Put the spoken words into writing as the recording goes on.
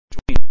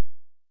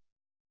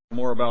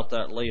More about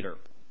that later.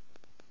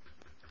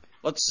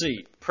 Let's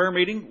see. Prayer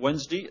meeting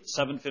Wednesday at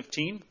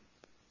 7:15.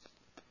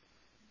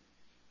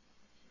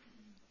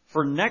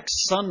 For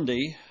next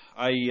Sunday,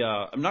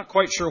 I'm not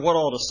quite sure what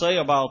all to say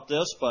about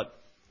this, but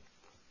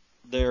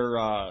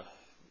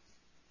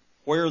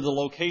where the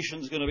location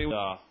is going to be.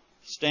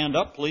 Stand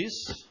up,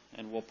 please,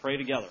 and we'll pray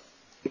together.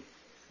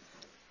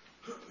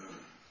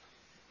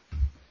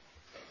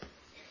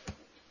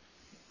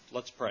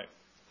 Let's pray.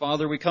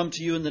 Father, we come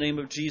to you in the name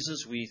of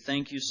Jesus. We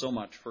thank you so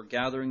much for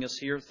gathering us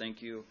here.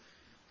 Thank you,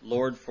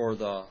 Lord, for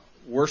the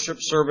worship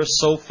service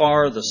so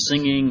far, the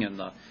singing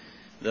and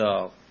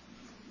the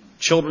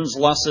children's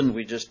lesson.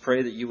 We just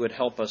pray that you would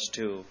help us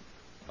to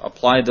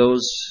apply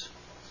those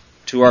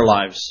to our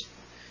lives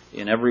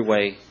in every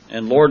way.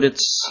 And Lord,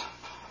 it's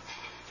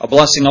a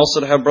blessing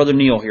also to have Brother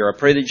Neil here. I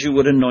pray that you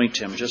would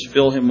anoint him. Just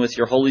fill him with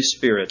your Holy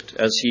Spirit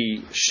as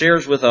he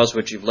shares with us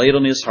what you've laid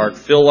on his heart.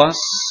 Fill us,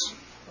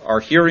 our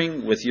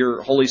hearing, with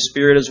your Holy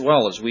Spirit as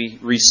well as we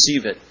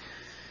receive it.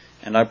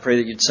 And I pray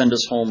that you'd send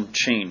us home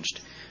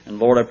changed. And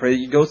Lord, I pray that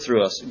you go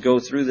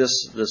through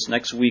this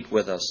next week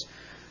with us.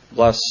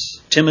 Bless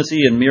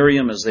Timothy and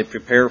Miriam as they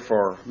prepare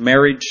for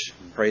marriage.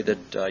 Pray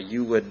that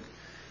you would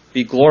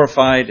be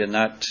glorified in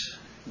that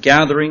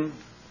gathering,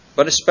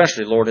 but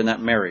especially, Lord, in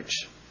that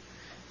marriage.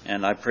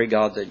 And I pray,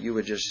 God, that you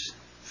would just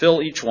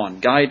fill each one,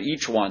 guide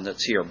each one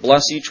that's here.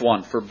 Bless each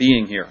one for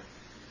being here.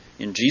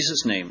 In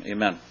Jesus' name,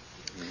 amen.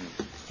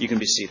 You can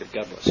be seated.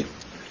 God bless you.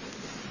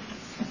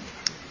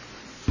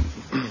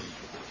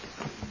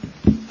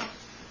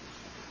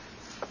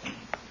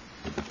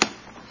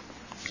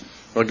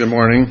 Well, good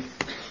morning.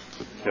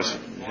 Yes,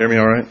 you hear me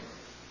all right?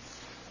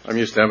 I'm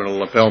used to having a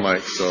lapel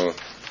mic, so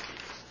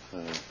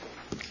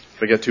if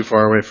I get too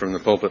far away from the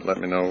pulpit, let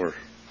me know.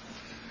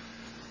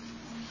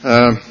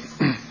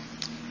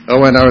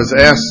 When I was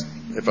asked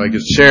if I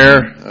could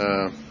share,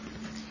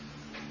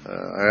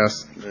 I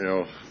asked,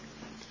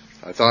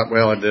 I thought,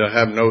 well, I did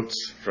have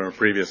notes from a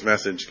previous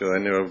message because I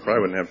knew I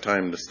probably wouldn't have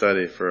time to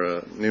study for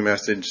a new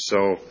message.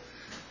 So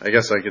I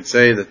guess I could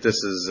say that this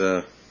is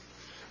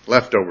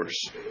leftovers.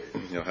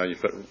 You know how you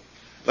put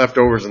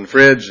leftovers in the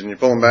fridge and you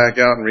pull them back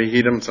out and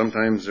reheat them.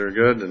 Sometimes they're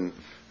good and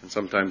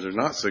sometimes they're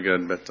not so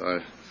good. But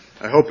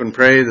I hope and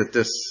pray that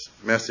this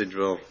message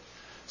will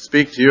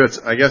speak to you.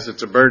 I guess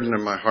it's a burden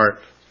in my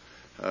heart.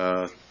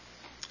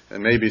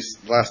 And maybe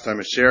last time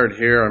I shared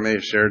here, I may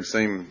have shared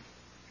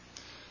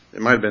it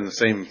might have been the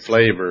same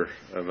flavor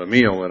of a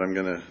meal that I'm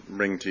going to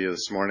bring to you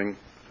this morning.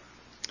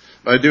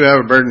 But I do have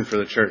a burden for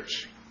the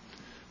church.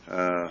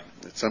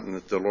 It's something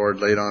that the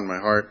Lord laid on my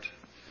heart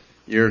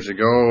years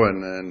ago,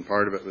 and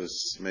part of it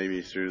was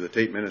maybe through the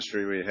tape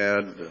ministry we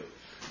had,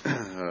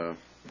 the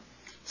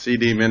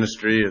CD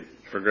ministry it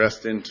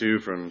progressed into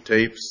from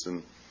tapes.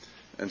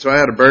 And so I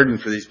had a burden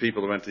for these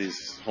people that went to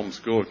these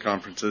homeschool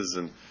conferences,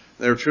 and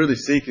they were truly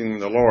seeking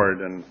the Lord.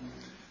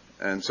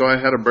 And so I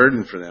had a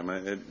burden for them.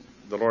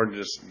 The Lord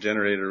just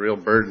generated a real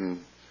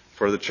burden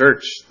for the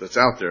church that's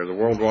out there, the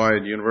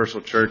worldwide universal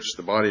church,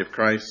 the body of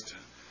Christ,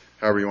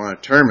 however you want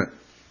to term it.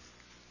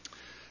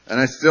 And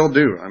I still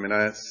do. I mean,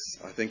 I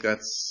think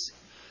that's,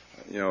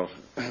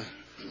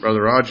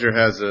 Brother Roger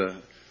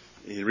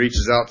he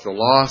reaches out to the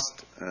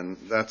lost, and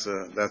that's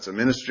a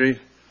ministry.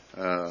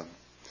 But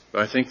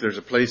I think there's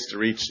a place to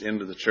reach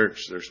into the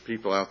church. There's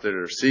people out there that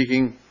are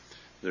seeking.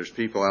 There's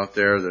people out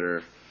there that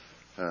are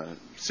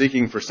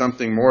seeking for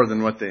something more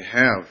than what they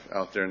have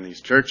out there in these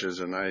churches,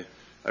 and I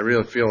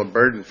really feel a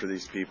burden for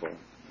these people.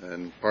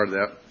 And part of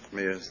that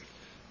may have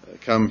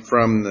come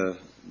from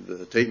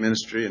the tape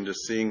ministry and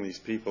just seeing these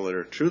people that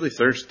are truly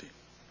thirsty.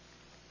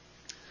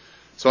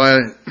 So I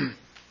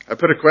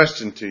put a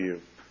question to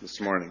you this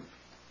morning.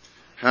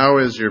 How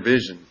is your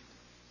vision?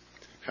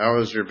 How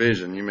is your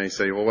vision? You may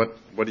say, well,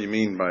 what do you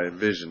mean by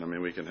vision? I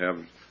mean, we can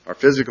have our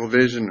physical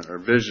vision, our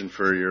vision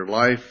for your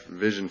life,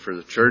 vision for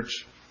the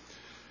church.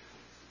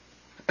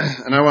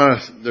 And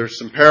there's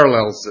some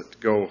parallels that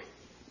go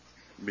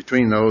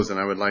between those, and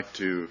I would like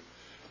to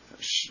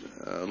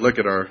look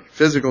at our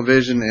physical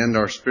vision and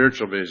our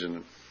spiritual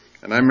vision.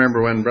 And I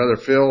remember when Brother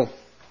Phil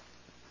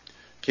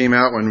came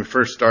out when we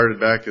first started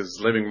back as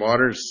Living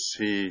Waters,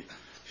 he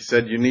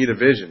said, you need a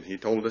vision. He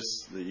told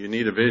us that you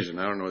need a vision.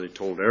 I don't know if he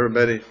told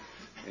everybody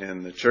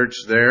in the church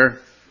there,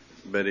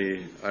 but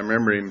I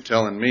remember him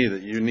telling me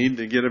that you need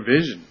to get a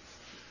vision.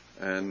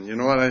 And you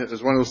know what? It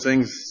was one of those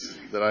things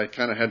that I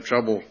kind of had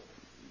trouble.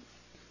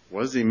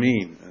 What does he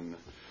mean?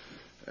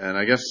 And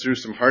I guess through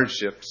some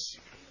hardships,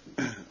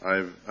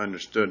 I've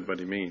understood what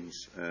he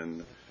means.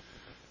 And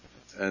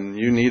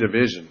you need a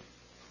vision.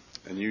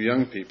 And you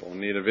young people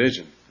need a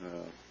vision.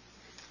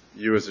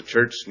 You as a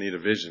church need a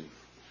vision.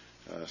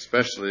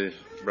 Especially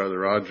Brother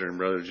Roger and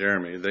Brother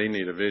Jeremy. They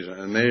need a vision.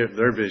 And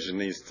their vision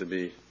needs to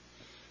be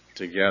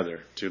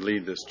together to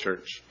lead this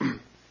church.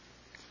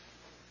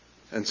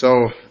 And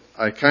so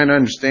I kind of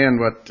understand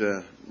what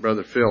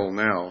Brother Phil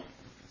now,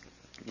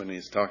 when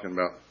he's talking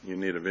about you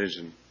need a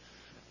vision.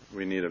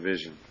 We need a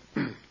vision.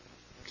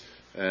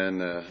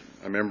 And I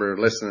remember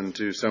listening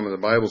to some of the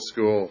Bible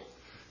school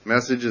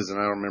messages, and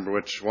I don't remember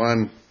which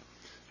one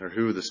or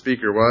who the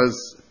speaker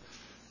was,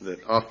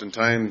 that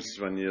oftentimes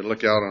when you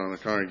look out on a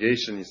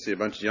congregation, you see a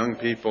bunch of young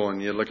people,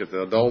 and you look at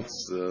the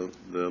adults,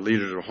 the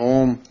leaders of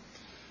home,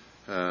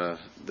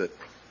 that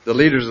the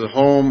leaders of the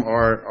home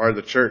are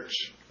the church.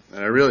 And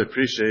I really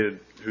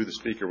appreciated who the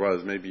speaker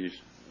was. Maybe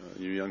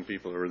you young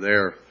people who were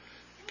there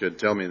could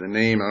tell me the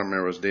name. I don't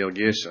remember. It was Dale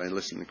Gish. I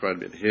listened to quite a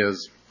bit of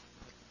his.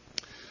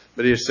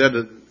 But he said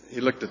that he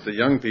looked at the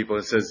young people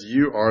and says,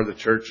 "You are the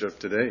church of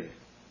today."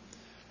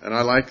 And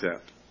I like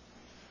that.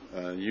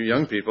 You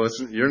young people,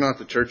 you're not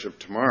the church of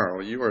tomorrow.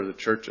 You are the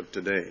church of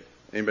today.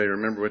 Anybody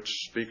remember which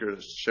speaker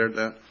shared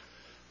that?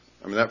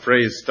 I mean, that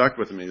phrase stuck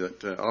with me,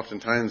 that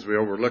oftentimes we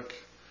overlook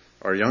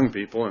our young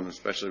people, and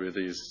especially with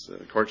these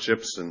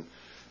courtships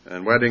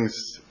and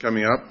weddings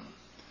coming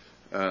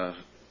up.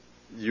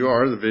 You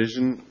are the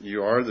vision.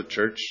 You are the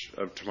church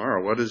of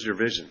tomorrow. What is your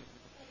vision?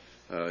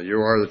 You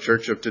are the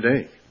church of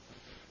today.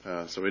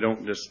 So we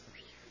don't just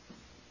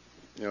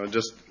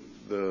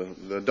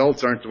the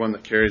adults aren't the one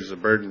that carries the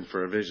burden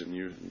for a vision.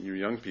 You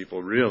young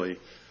people really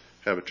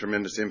have a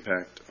tremendous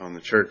impact on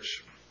the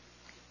church.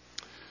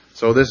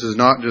 So this is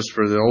not just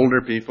for the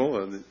older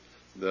people,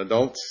 the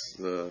adults,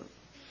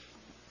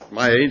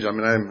 my age. I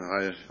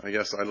mean, I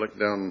guess I look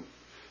down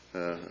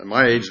at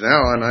my age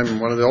now, and I'm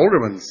one of the older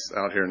ones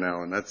out here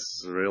now. And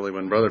that's really,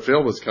 when Brother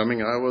Phil was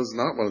coming, I was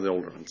not one of the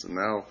older ones, and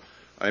now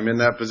I'm in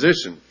that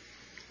position.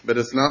 But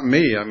it's not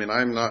me. I mean,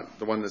 I'm not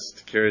the one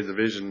that's carried the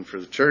vision for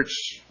the church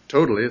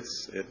totally.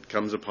 It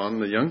comes upon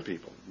the young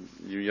people.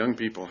 You young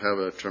people have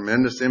a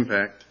tremendous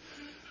impact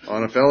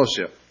on a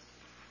fellowship.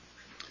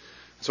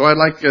 So I'd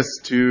like us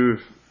to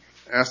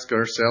ask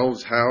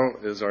ourselves, how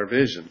is our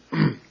vision?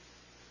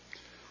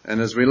 And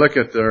as we look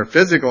at our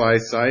physical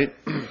eyesight,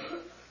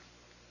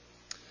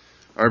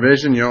 our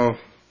vision,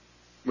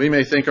 we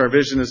may think our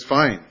vision is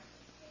fine.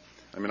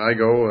 I mean, I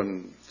go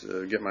and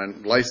get my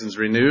license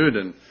renewed,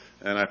 and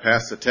I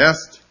pass the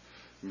test,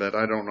 but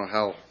I don't know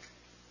how.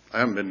 I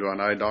haven't been to an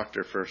eye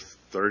doctor for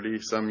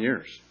 30-some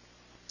years.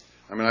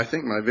 I mean, I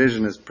think my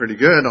vision is pretty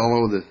good,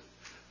 although the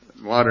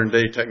modern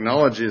day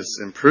technology has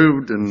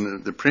improved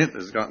and the print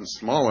has gotten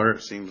smaller,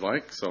 it seems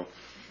like. So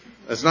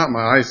it's not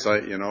my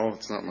eyesight,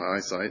 it's not my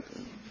eyesight.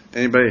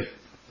 Anybody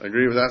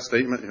agree with that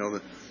statement?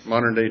 The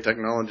modern day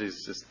technology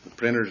is just, the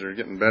printers are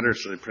getting better,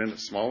 so they print it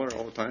smaller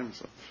all the time.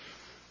 So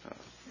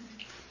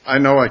I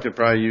know I could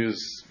probably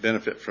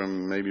benefit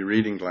from maybe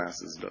reading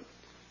glasses, but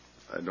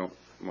I don't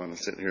want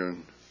to sit here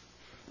and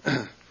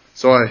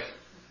so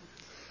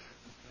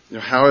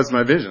how is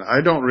my vision? I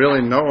don't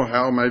really know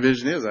how my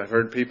vision is. I've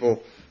heard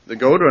people that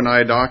go to an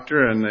eye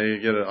doctor and they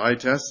get an eye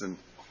test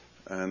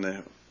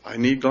and I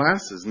need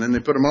glasses, and then they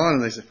put them on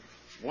and they say,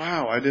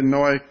 "Wow, I didn't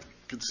know I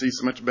could see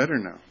so much better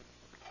now."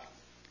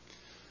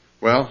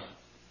 Well,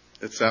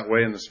 it's that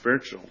way in the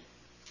spiritual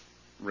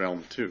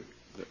realm too.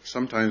 That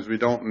sometimes we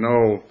don't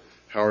know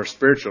how our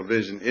spiritual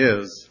vision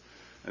is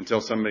until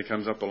somebody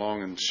comes up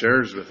along and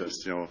shares with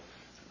us.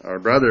 Our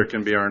brother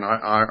can be our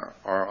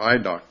eye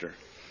doctor.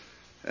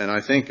 And I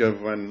think of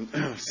when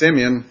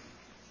Simeon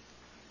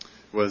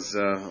was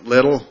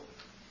little.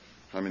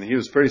 I mean, he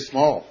was pretty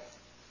small.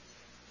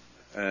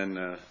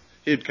 And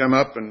he'd come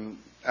up and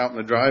out in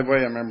the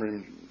driveway. I remember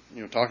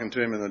him, talking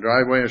to him in the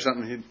driveway or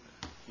something. He'd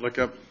look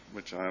up,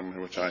 which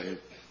eye.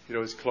 He'd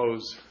always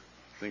close.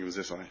 I think it was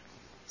this eye.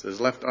 It's his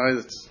left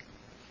eye.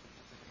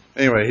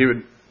 Anyway, he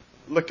would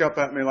look up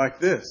at me like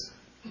this.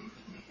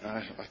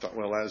 I thought,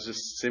 well, that was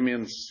just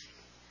Simeon's.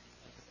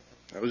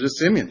 That was just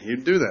Simeon.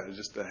 He'd do that. It's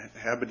just a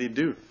habit he'd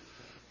do.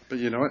 But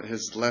you know what?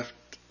 Is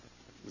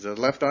that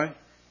left eye?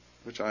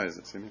 Which eye is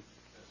it, Simeon?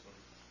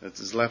 That's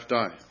his left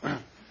eye.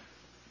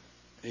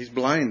 He's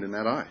blind in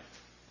that eye.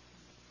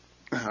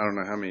 I don't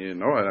know how many of you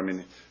know it. I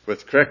mean,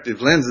 with corrective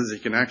lenses, he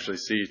can actually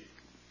see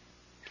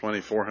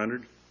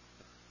 2400.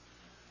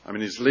 I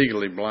mean, he's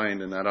legally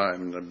blind in that eye. I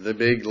mean, the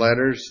big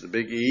letters, the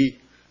big E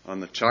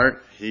on the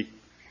chart, he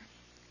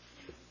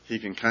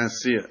can kind of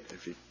see it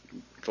if he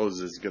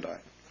closes his good eye.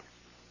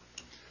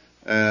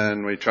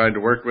 And we tried to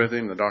work with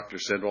him. The doctor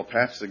said, "Well,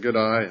 Pat's a good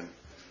eye," and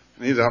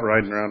he's out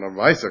riding around on a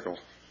bicycle,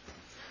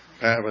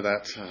 Pat, with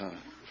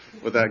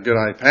that good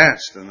eye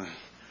patched. And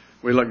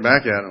we looked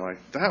back at it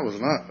like, that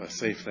was not a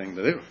safe thing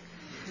to do.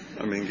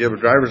 I mean, give a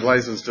driver's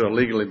license to a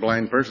legally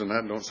blind person,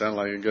 that don't sound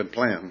like a good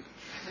plan.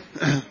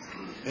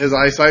 His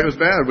eyesight was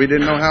bad. We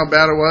didn't know how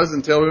bad it was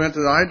until we went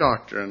to the eye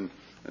doctor, and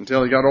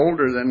until he got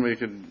older, then we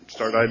could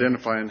start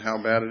identifying how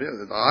bad it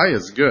is. The eye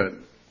is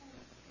good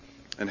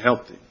and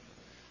healthy.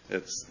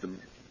 It's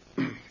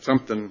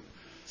something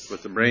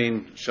with the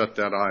brain shut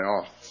that eye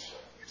off,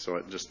 so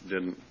it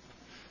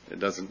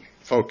doesn't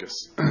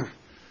focus.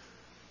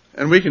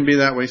 And we can be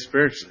that way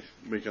spiritually.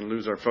 We can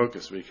lose our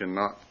focus. We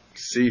cannot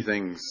see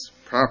things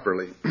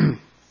properly.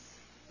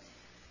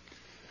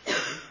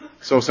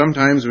 So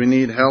sometimes we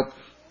need help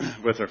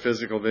with our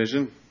physical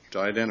vision to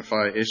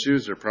identify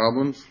issues or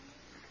problems,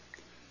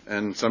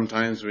 and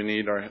sometimes we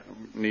need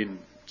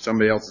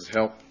somebody else's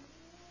help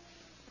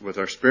with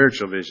our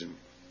spiritual vision.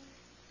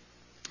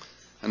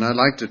 And I'd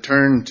like to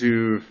turn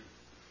to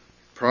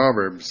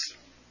Proverbs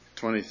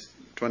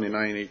 23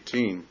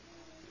 29:18.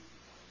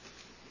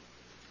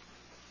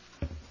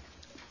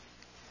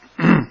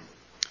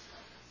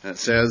 It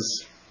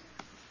says,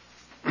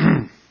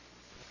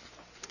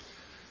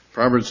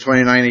 Proverbs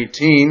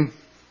 29:18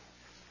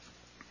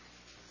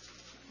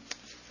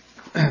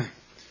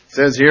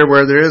 says here,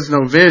 where there is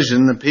no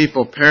vision, the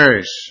people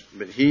perish,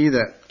 but he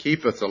that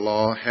keepeth the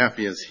law,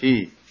 happy is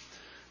he.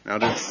 Now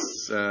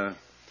this,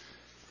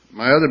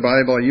 my other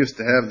Bible, I used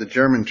to have the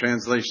German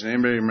translation.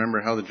 Anybody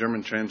remember how the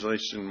German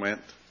translation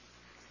went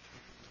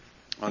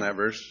on that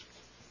verse?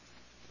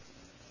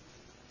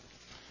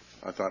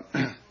 I thought,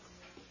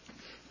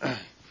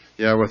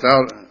 yeah, I don't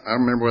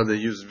remember whether they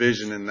used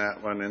vision in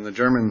that one. In the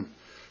German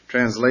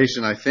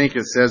translation, I think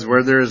it says,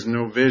 where there is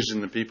no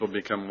vision, the people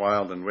become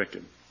wild and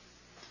wicked.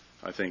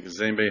 I think. Does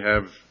anybody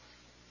have,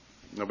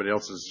 nobody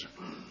else's?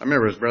 I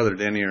remember his brother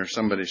Denny or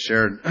somebody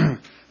shared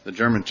the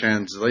German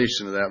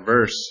translation of that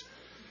verse,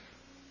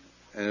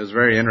 and it was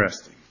very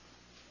interesting.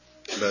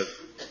 But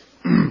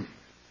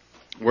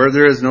where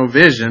there is no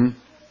vision,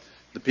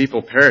 the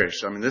people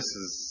perish. I mean, this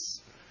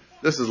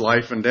is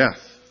life and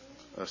death.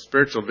 A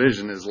spiritual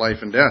vision is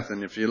life and death.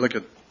 And if you look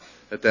at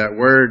that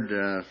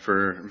word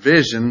for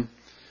vision,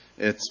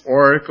 it's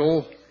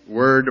oracle,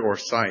 word, or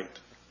sight.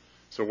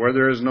 So where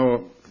there is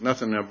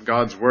nothing of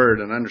God's word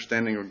and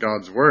understanding of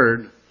God's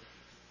word,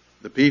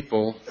 the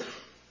people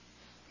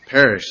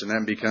perish, and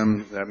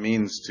that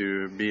means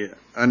to be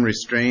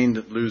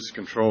unrestrained, lose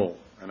control.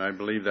 And I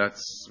believe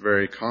that's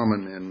very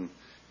common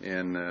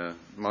in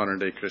modern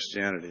day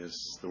Christianity.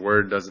 Is the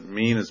word doesn't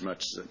mean as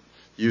much as it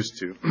used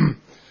to.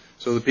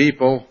 So the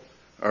people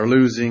are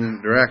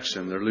losing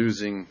direction. They're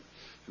losing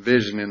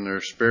vision in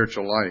their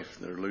spiritual life.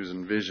 They're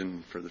losing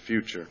vision for the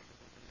future.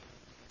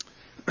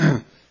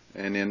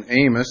 And in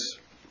Amos,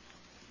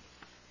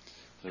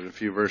 there's a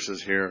few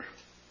verses here.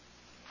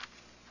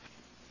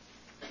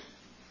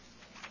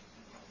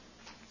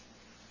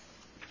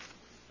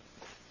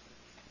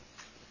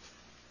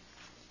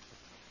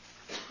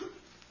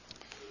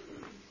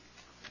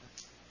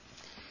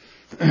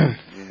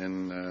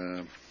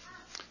 In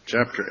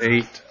chapter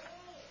 8,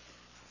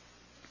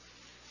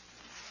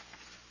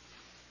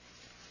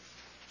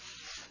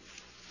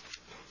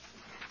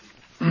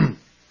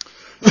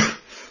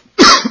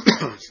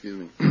 excuse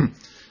me,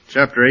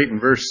 chapter 8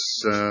 and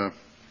verse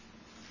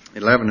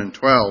 11 and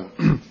 12.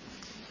 It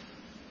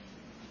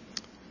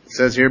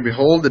says here,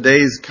 behold, the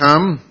days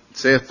come,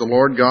 saith the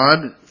Lord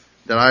God,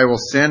 that I will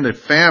send a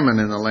famine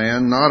in the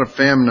land, not a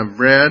famine of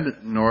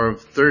bread, nor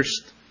of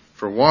thirst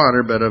for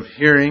water, but of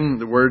hearing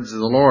the words of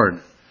the Lord.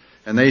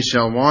 And they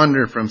shall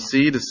wander from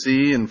sea to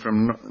sea, and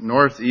from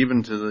north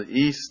even to the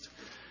east.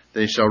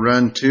 They shall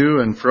run to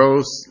and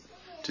fro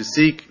to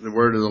seek the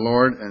word of the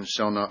Lord, and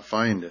shall not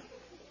find it.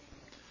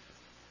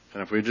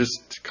 And if we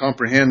just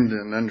comprehend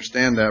and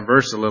understand that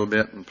verse a little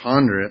bit and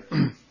ponder it,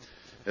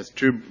 it's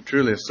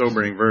truly a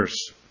sobering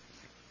verse.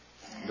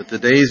 But the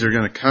days are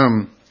going to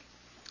come,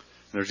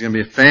 there's going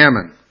to be a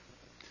famine.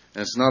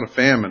 And it's not a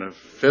famine of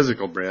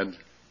physical bread,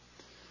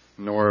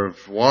 nor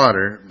of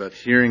water, but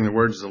hearing the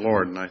words of the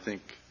Lord. And I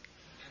think,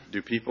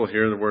 do people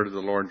hear the word of the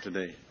Lord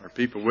today? Are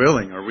people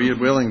willing? Are we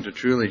willing to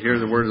truly hear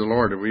the word of the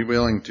Lord? Are we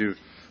willing to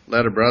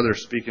let a brother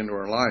speak into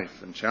our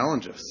life and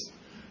challenge us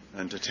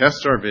and to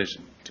test our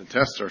vision, to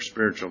test our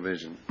spiritual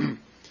vision?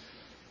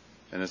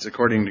 And it's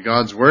according to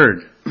God's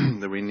word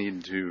that we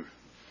need to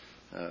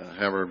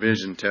have our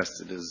vision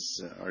tested.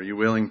 Are you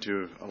willing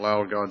to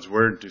allow God's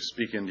word to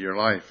speak into your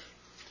life,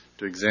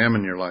 to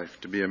examine your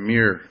life, to be a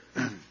mirror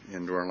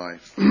into our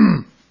life?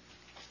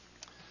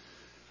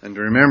 And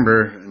to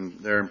remember, and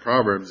there in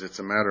Proverbs, it's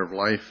a matter of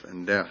life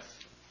and death.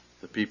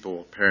 The people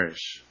will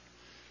perish.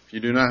 If you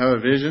do not have a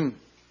vision,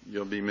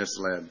 you'll be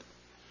misled.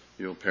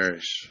 You'll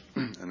perish.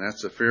 And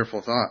that's a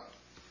fearful thought.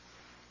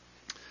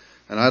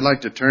 And I'd like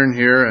to turn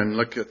here and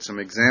look at some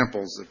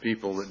examples of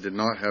people that did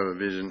not have a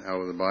vision out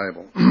of the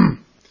Bible.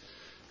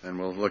 And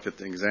we'll look at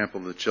the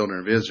example of the children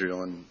of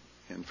Israel in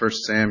 1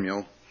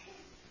 Samuel.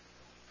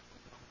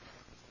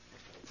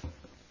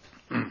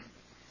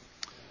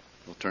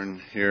 We'll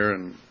turn here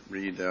and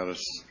read out of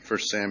 1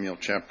 Samuel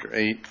chapter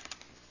 8.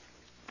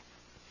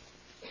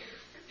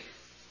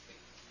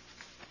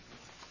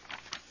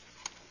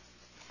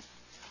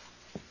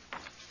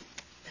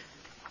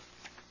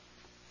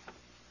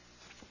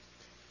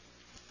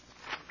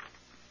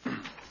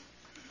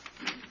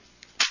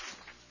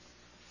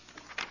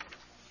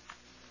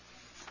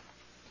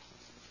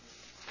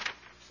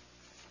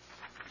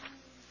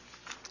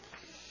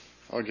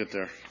 I'll get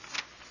there.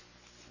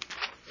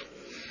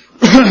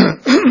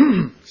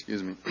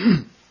 Excuse me.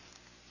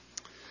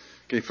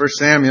 Okay, 1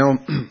 Samuel.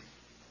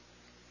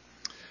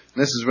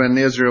 This is when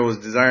Israel was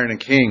desiring a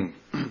king.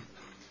 And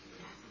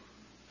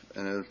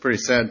it was a pretty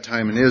sad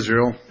time in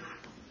Israel.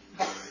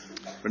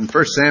 But in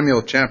 1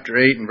 Samuel chapter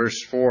 8 and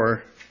verse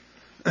 4,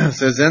 it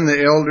says, Then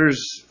the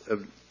elders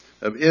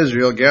of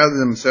Israel gathered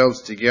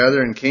themselves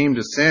together and came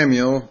to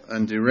Samuel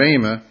unto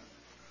Ramah,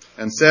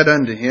 and said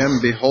unto him,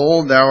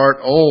 Behold, thou art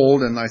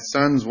old, and thy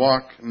sons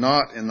walk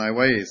not in thy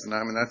ways. And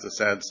I mean, that's a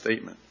sad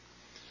statement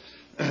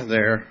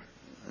there.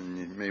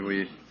 And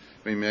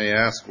we may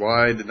ask,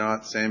 why did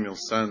not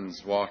Samuel's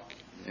sons walk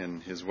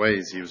in his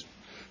ways? He was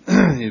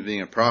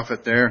being a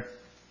prophet there.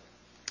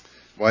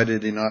 Why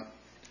did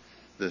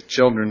the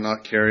children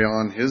not carry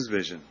on his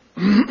vision?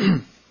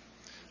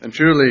 And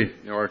truly,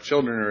 our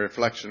children are a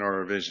reflection of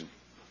our vision.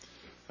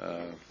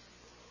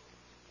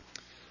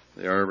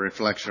 They are a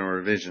reflection of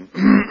our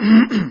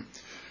vision.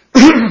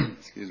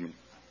 Excuse me.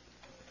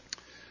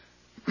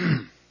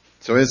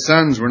 So his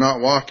sons were not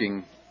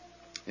walking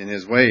in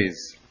his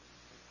ways.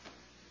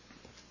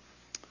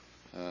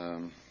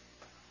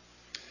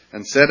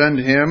 And said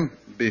unto him,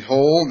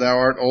 Behold, thou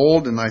art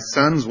old, and thy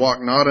sons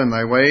walk not in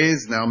thy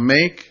ways. Now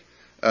make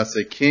us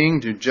a king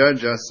to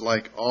judge us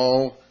like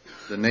all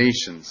the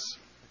nations.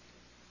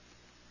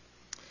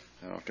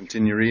 I'll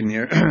continue reading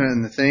here.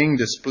 And the thing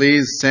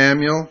displeased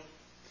Samuel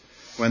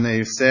when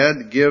they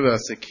said, Give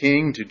us a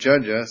king to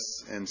judge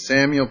us. And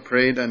Samuel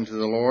prayed unto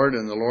the Lord,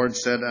 and the Lord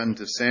said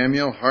unto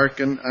Samuel,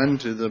 Hearken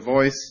unto the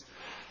voice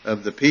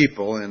of the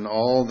people in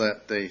all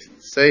that they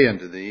say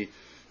unto thee,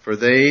 for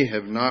they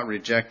have not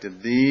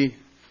rejected thee,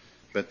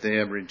 but they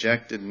have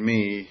rejected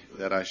me,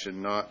 that I should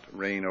not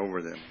reign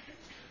over them.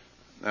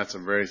 That's a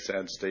very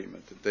sad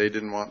statement, that they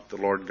didn't want the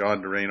Lord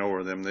God to reign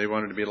over them. They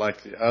wanted to be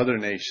like the other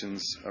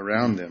nations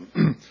around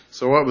them.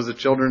 So what was the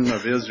children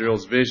of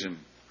Israel's vision?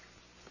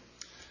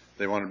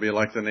 They wanted to be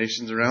like the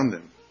nations around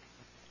them.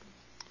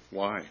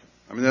 Why?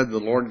 I mean, they had the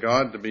Lord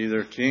God to be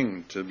their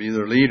king, to be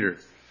their leader.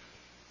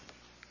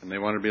 And they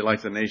wanted to be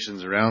like the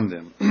nations around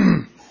them.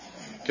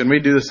 Can we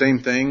do the same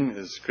thing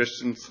as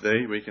Christians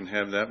today? We can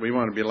have that. We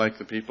want to be like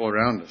the people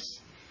around us.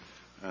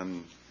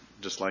 And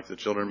just like the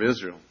children of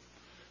Israel.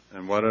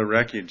 And what a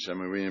wreckage. I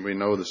mean, we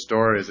know the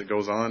story as it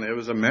goes on. It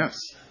was a mess.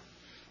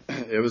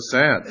 It was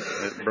sad.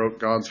 It broke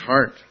God's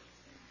heart.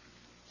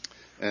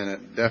 And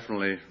it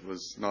definitely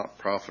was not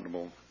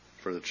profitable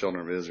for the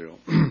children of Israel.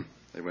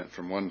 They went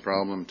from one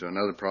problem to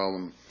another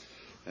problem.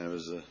 And it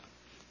was a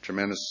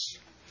tremendous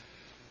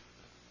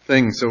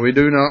thing. So we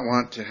do not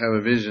want to have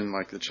a vision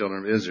like the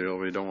children of Israel.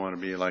 We don't want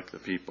to be like the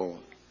people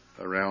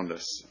around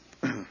us.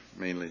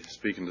 Mainly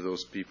speaking to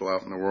those people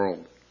out in the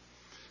world.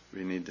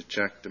 We need to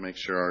check to make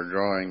sure our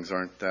drawings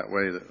aren't that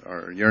way, that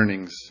our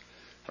yearnings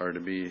are to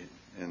be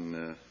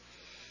in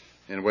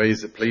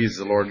ways that please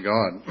the Lord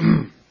God.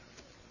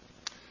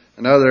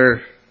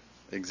 Another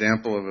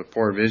example of a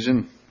poor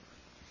vision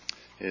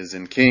is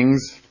in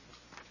Kings.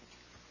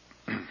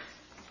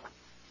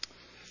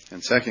 In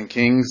 2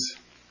 Kings,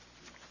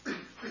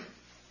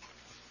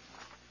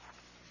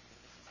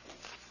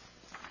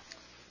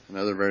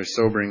 another very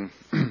sobering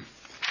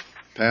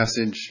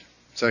passage,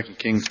 2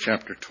 Kings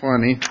chapter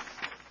 20.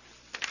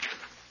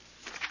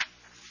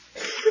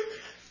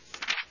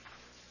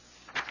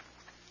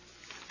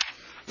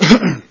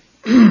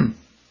 I'm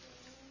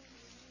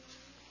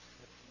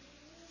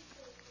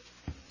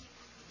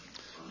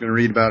going to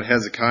read about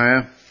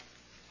Hezekiah.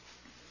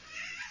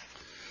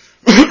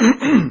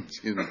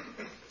 Excuse me.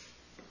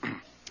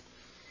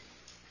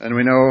 And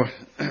we know,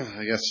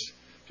 I guess,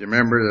 if you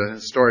remember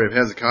the story of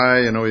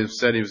Hezekiah, he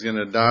said he was going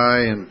to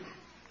die,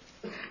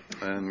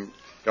 and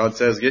God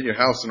says, get your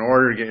house in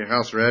order, get your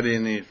house ready,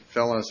 and he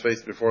fell on his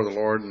face before the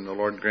Lord, and the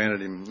Lord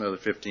granted him another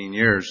 15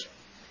 years.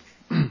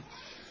 And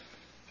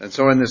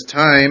so in this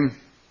time,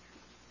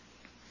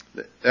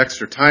 the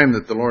extra time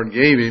that the Lord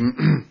gave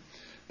him,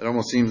 it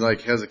almost seems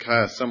like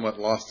Hezekiah somewhat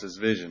lost his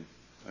vision.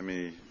 I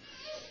mean,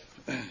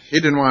 he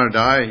didn't want to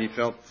die. He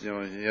felt,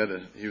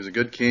 he was a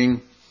good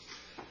king.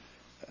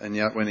 And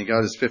yet when he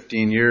got his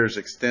 15 years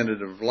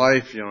extended of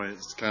life,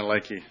 it's kind of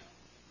like he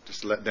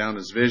just let down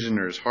his vision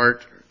or his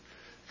heart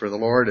for the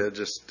Lord. It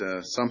just,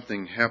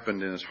 something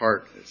happened in his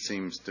heart, it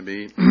seems to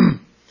be.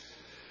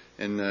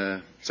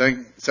 In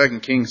 2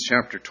 Kings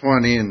chapter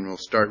 20, and we'll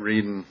start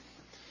reading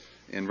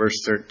in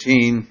verse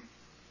 13.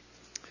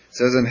 It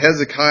says, And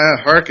Hezekiah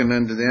hearkened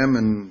unto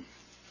them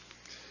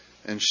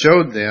and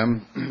showed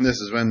them. This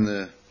is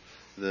when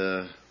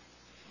the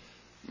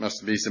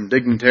must be some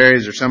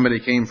dignitaries or somebody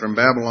came from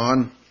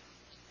Babylon.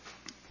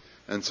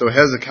 And so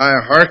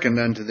Hezekiah hearkened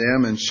unto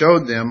them and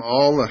showed them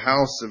all the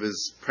house of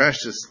his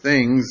precious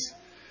things,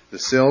 the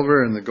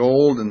silver and the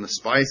gold and the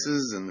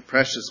spices and the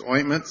precious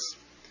ointments,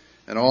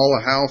 and all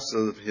the house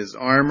of his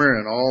armor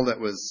and all that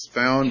was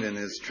found in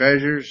his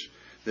treasures.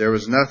 There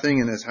was nothing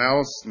in his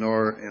house,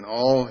 nor in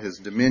all his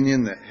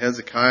dominion, that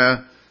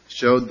Hezekiah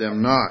showed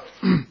them not.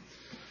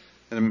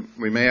 And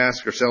we may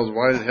ask ourselves,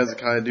 why did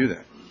Hezekiah do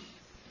that?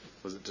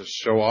 Was it to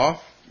show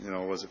off?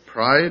 Was it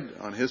pride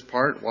on his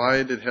part?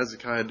 Why did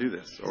Hezekiah do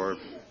this? Or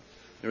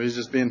he's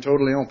just being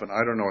totally open.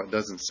 I don't know. It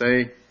doesn't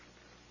say.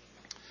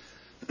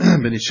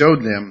 But he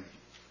showed them,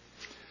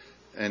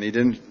 and he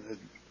didn't.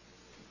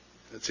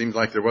 It seems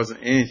like there wasn't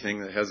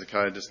anything that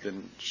Hezekiah just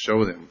didn't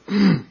show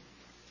them.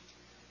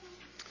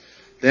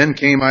 Then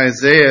came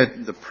Isaiah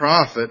the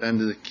prophet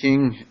unto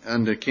King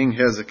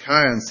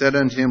Hezekiah, and said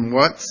unto him,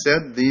 What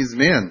said these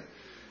men?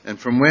 And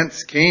from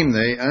whence came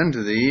they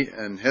unto thee?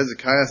 And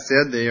Hezekiah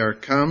said, They are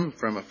come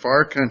from a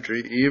far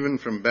country, even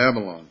from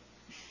Babylon.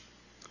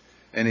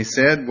 And he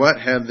said, What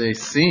have they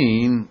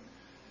seen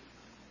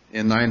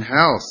in thine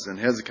house? And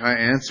Hezekiah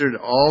answered,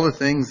 All the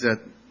things that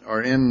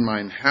are in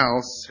mine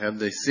house have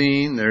they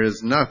seen. There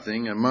is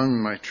nothing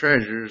among my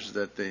treasures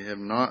that they have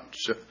not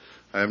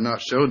I have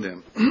not showed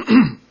them.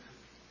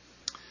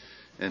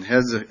 And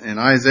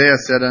Isaiah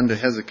said unto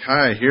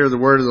Hezekiah, Hear the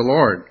word of the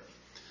Lord.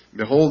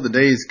 Behold, the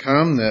days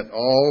come that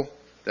all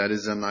that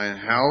is in thine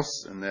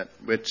house, and that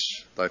which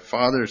thy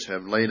fathers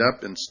have laid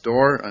up in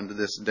store unto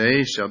this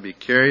day, shall be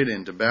carried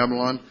into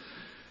Babylon.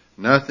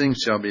 Nothing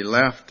shall be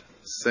left,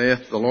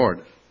 saith the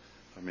Lord.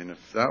 I mean,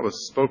 if that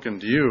was spoken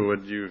to you,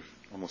 would you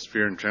almost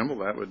fear and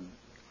tremble?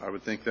 I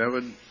would think that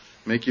would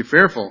make you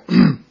fearful.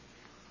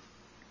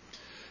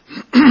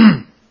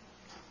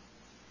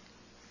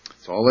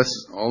 So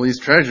all these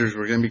treasures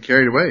were going to be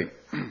carried away.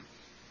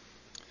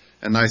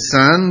 And thy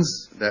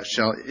sons that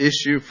shall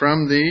issue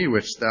from thee,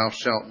 which thou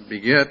shalt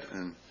beget,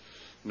 and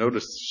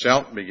notice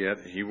shalt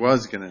beget, he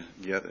was going to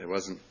get, it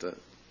wasn't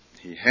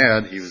he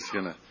was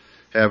going to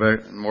have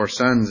more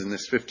sons in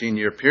this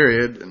 15-year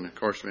period. And of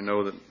course we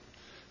know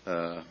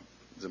that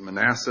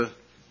Manasseh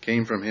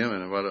came from him,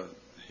 and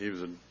he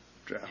was a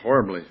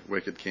horribly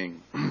wicked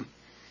king.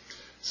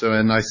 So,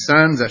 and thy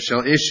sons that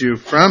shall issue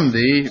from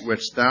thee,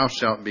 which thou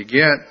shalt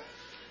beget,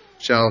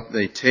 shall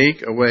they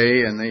take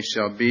away, and they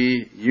shall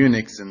be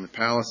eunuchs in the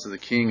palace of the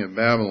king of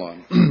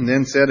Babylon.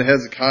 Then said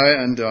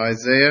Hezekiah unto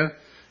Isaiah,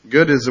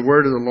 Good is the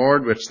word of the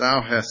Lord which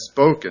thou hast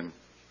spoken.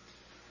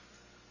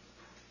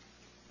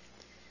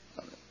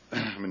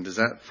 I mean, does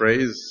that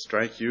phrase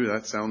strike you?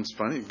 That sounds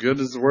funny. Good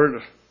is the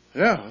word.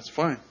 Yeah, that's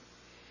fine.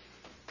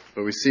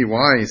 But we see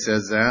why he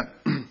says that.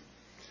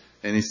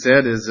 And he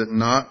said, Is it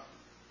not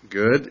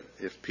good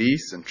if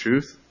peace and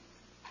truth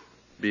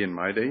be in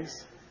my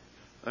days?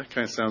 That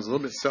kind of sounds a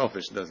little bit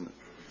selfish, doesn't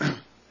it?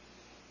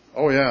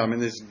 Oh yeah, I mean,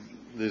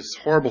 these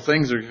horrible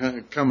things are going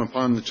to come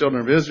upon the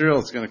children of Israel.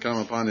 It's going to come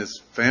upon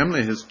his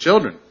family, his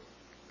children.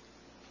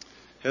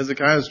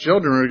 Hezekiah's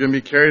children are going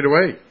to be carried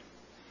away.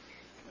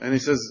 And he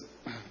says,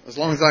 as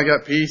long as I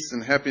got peace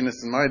and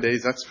happiness in my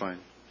days, that's fine.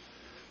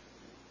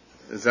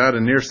 Is that a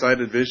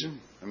nearsighted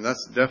vision? I mean,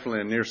 that's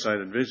definitely a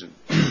nearsighted vision.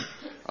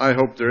 I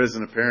hope there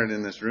isn't a parent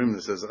in this room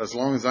that says, as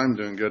long as I'm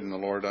doing good in the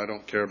Lord, I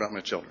don't care about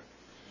my children.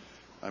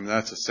 I mean,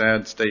 that's a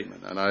sad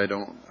statement, and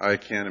I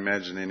can't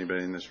imagine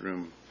anybody in this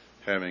room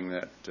having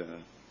that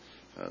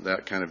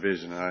kind of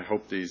vision. And I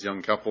hope these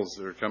young couples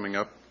that are coming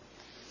up,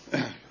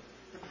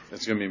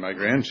 it's going to be my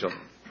grandchildren.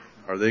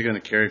 Are they going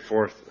to carry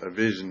forth a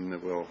vision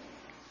that will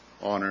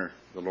honor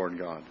the Lord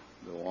God,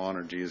 that will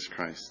honor Jesus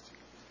Christ?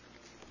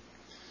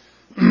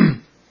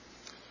 And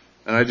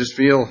I just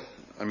feel,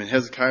 I mean,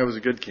 Hezekiah was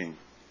a good king.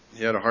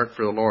 He had a heart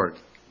for the Lord,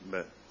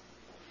 but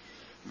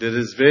did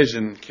his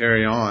vision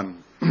carry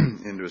on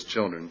into his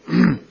children?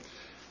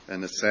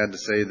 And it's sad to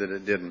say that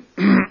it didn't.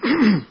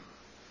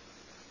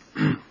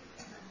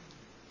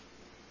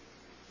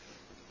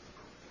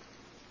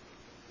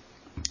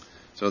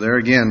 So there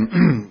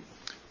again,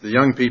 the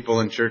young people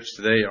in church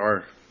today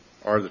are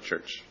the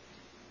church.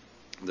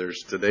 There's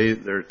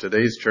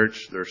today's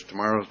church, there's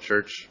tomorrow's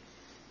church.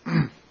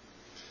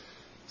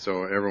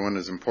 So everyone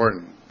is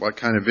important. What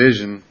kind of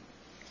vision,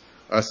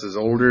 us as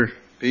older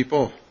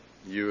people,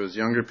 you as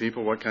younger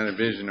people, what kind of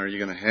vision are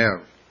you going to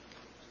have?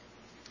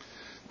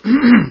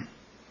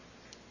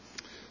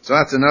 So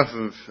that's enough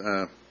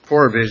of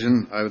poor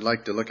vision. I would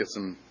like to look at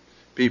some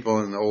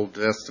people in the Old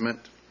Testament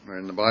or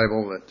in the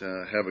Bible that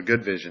have a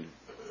good vision.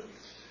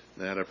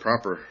 They had a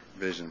proper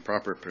vision,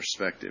 proper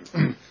perspective.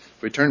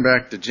 If we turn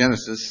back to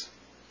Genesis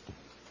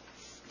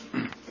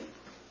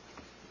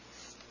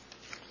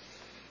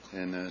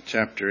in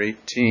chapter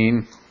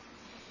 18,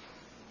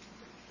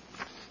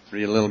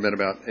 read a little bit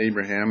about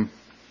Abraham.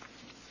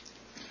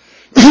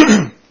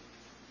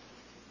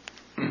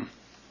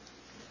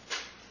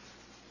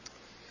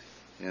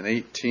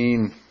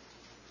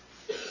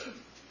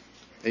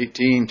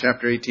 In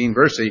chapter 18,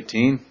 verse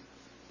 18,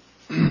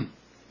 it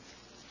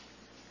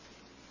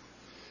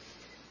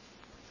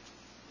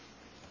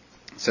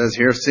says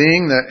here,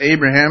 Seeing that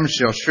Abraham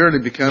shall surely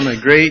become a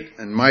great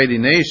and mighty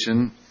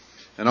nation,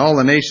 and all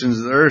the nations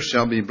of the earth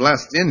shall be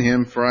blessed in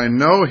him, for I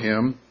know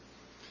him,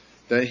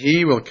 that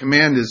he will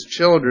command his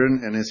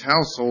children and his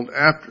household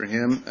after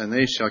him, and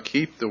they shall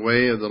keep the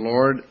way of the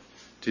Lord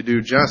to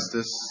do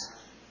justice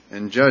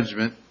and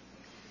judgment,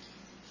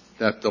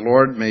 that the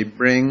Lord may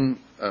bring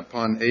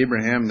upon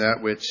Abraham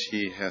that which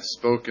he hath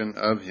spoken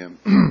of him.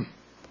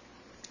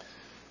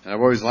 And I've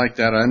always liked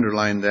that. I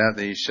underlined that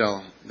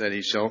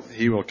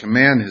he will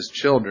command his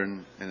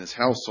children and his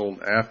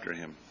household after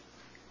him.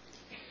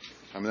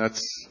 I mean,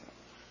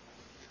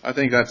 I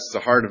think that's the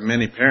heart of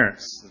many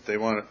parents, that they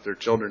want their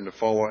children to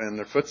follow in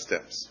their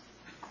footsteps.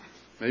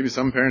 Maybe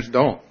some parents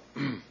don't.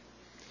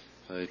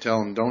 They tell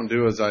them, don't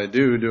do as I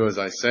do, do as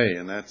I say,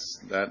 and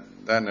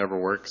that never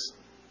works.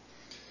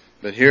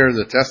 But here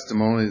the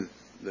testimony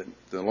that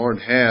the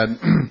Lord had,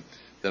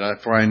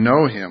 for I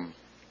know him,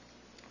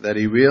 that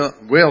he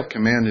will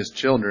command his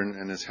children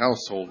and his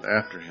household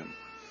after him.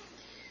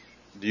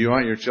 Do you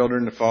want your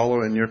children to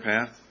follow in your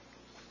path?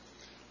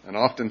 And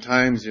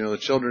oftentimes, the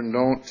children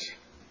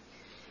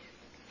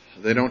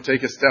they don't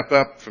take a step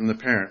up from the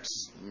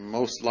parents.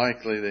 Most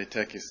likely they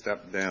take a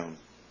step down.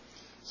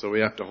 So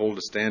we have to hold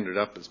a standard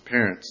up as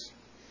parents.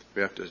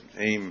 We have to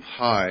aim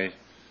high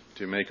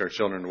to make our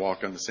children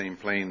walk on the same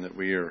plane that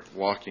we are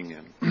walking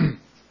in.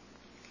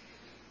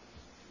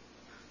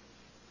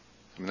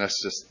 And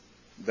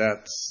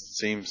that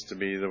seems to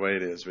be the way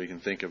it is. We can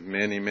think of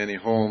many, many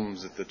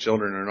homes that the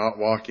children are not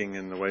walking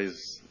in the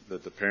ways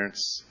that the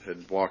parents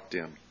had walked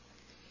in.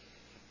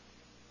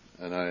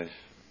 And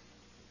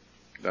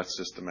that's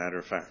just a matter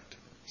of fact,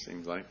 it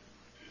seems like,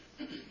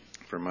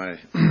 from my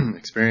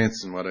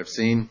experience and what I've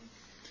seen.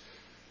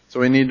 So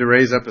we need to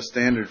raise up a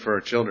standard for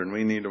our children.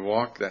 We need to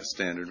walk that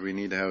standard. We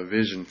need to have a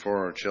vision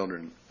for our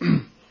children,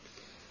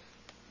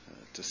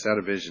 to set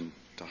a vision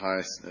to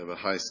have a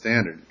high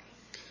standard.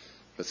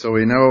 But so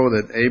we know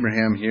that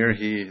Abraham here,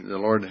 the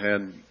Lord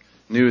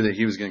knew that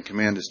he was going to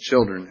command his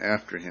children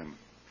after him.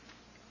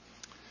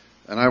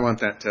 And I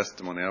want that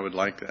testimony. I would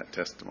like that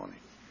testimony,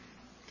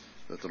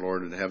 that the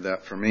Lord would have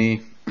that for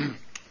me.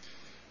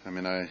 I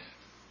mean, I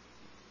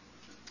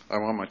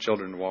want my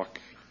children to walk,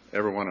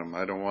 every one of them.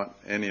 I don't want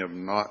any of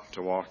them not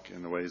to walk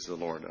in the ways of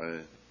the Lord.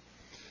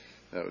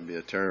 That would be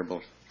a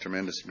terrible,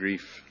 tremendous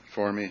grief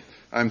for me.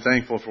 I'm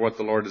thankful for what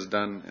the Lord has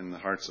done in the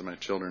hearts of my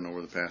children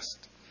over the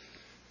past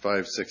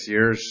 5-6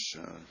 years,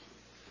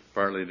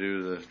 partly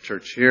due to the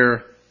church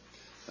here.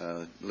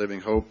 Living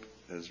Hope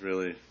has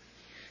really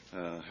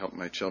helped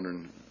my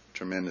children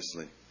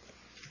tremendously.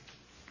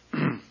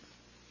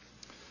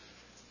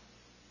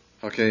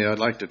 Okay, I'd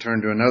like to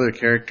turn to another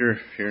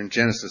character here in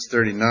Genesis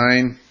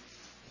 39.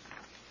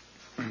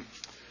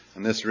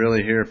 And this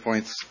really here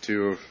points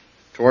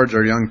towards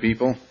our young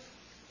people.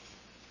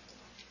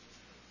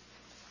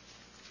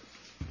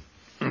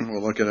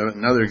 We'll look at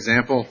another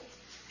example.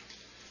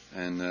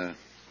 And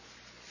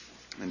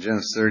in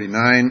Genesis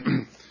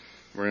 39,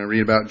 we're going to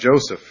read about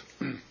Joseph.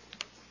 You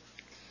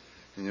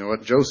know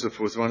what?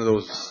 Joseph was one of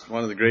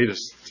the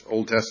greatest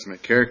Old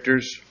Testament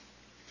characters,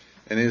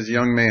 and he was a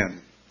young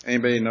man.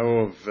 Anybody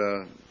know of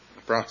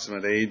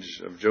approximate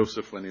age of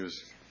Joseph when he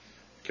was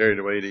carried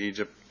away to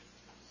Egypt?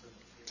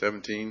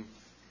 17,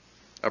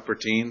 upper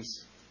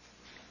teens.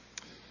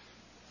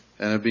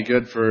 And it'd be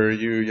good for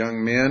you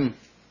young men,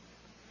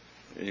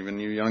 even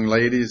you young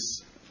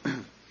ladies,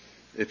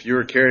 if you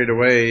were carried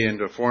away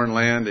into a foreign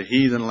land, a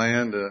heathen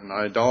land, an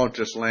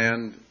idolatrous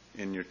land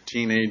in your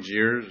teenage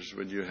years,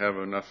 would you have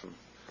enough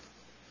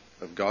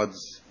of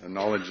God's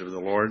knowledge of the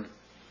Lord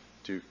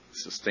to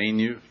sustain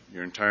you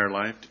your entire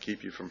life, to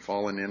keep you from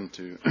falling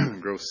into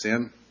gross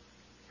sin?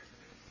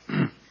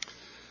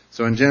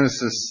 So in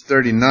Genesis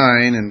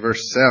 39 and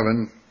verse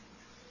 7,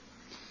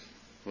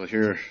 we'll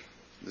hear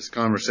this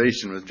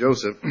conversation with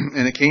Joseph.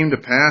 And it came to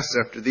pass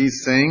after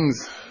these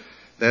things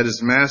that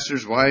his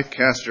master's wife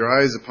cast her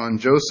eyes upon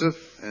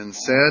Joseph and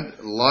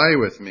said, Lie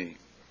with me.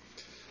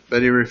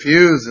 But he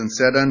refused and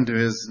said unto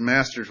his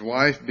master's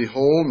wife,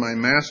 Behold, my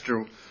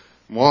master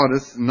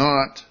wotteth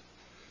not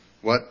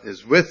what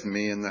is with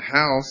me in the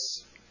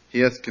house. He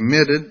hath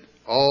committed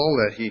all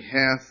that he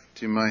hath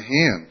to my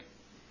hand.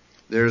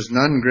 There is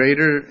none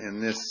greater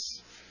in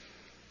this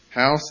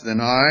house than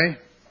I,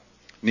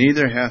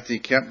 neither hath he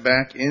kept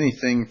back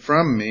anything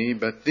from me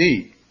but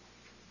thee.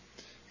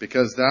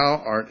 Because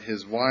thou art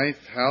his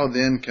wife, how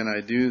then can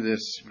I do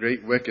this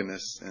great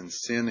wickedness and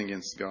sin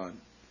against God?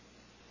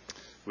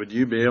 Would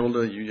you be able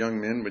to, you young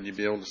men, would you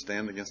be able to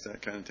stand against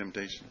that kind of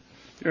temptation?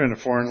 You're in a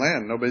foreign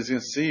land. Nobody's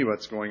going to see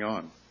what's going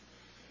on.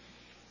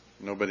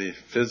 Nobody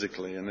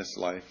physically in this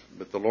life,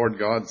 but the Lord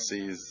God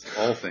sees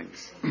all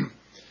things.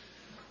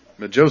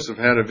 But Joseph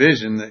had a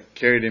vision that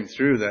carried him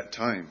through that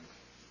time.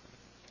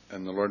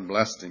 And the Lord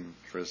blessed him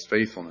for his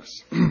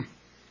faithfulness.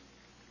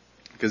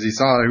 Because he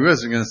saw he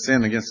wasn't going to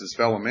sin against his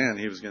fellow man.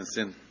 He was going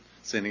to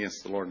sin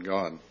against the Lord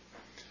God.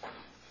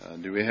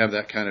 Do we have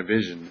that kind of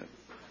vision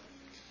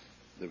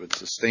that would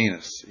sustain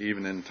us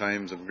even in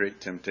times of great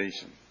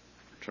temptation?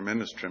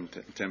 Tremendous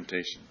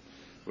temptation.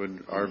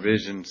 Would our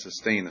vision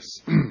sustain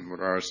us?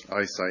 Would our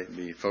eyesight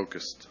be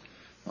focused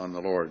on the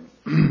Lord?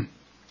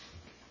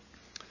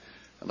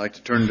 I'd like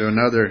to turn to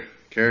another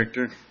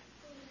character.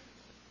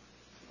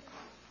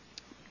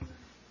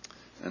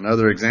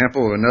 Another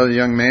example of another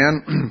young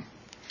man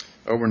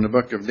over in the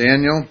book of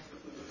Daniel.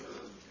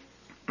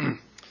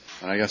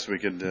 I guess we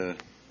could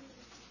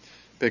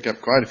pick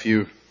up quite a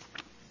few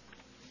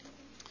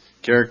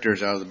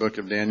characters out of the book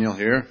of Daniel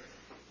here.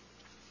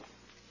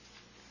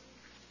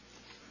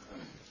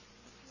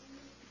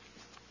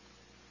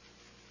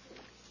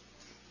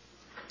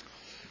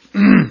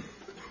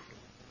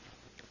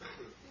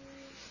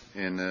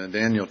 In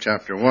Daniel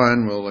chapter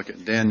 1, we'll look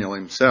at Daniel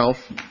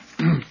himself.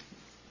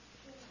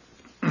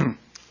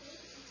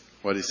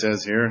 What he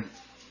says here.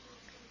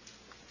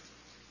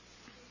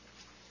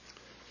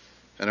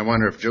 And I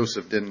wonder if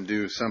Joseph didn't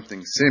do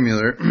something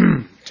similar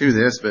to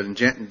this, but in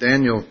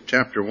Daniel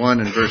chapter 1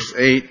 and verse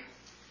 8,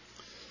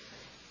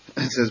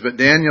 it says, But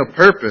Daniel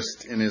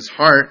purposed in his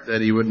heart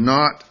that he would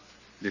not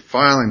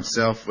defile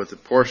himself with a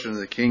portion of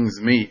the king's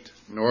meat,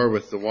 nor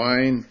with the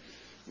wine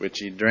which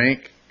he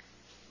drank.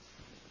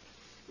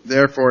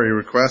 Therefore he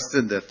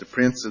requested that the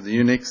prince of the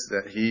eunuchs,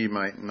 that he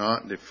might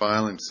not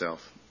defile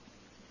himself.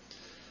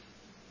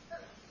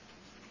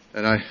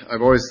 And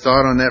I've always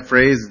thought on that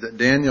phrase that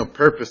Daniel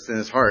purposed in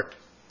his heart.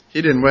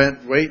 He didn't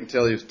wait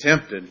until he was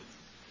tempted.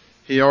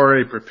 He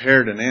already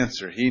prepared an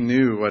answer. He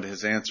knew what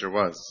his answer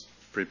was.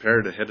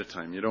 Prepared ahead of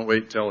time. You don't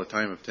wait till the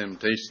time of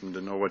temptation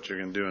to know what you're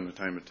going to do in the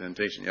time of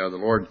temptation. Yeah, the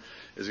Lord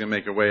is going to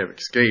make a way of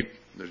escape.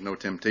 There's no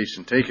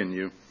temptation taking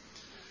you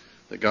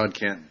that God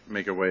can't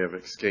make a way of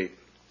escape.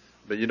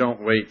 But you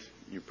don't wait.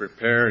 You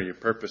prepare, you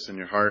purpose in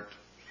your heart,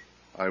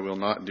 I will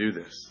not do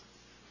this.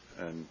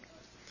 And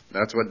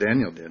that's what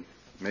Daniel did.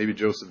 Maybe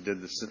Joseph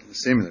did the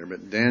similar,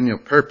 but Daniel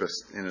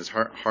purposed in his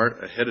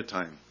heart ahead of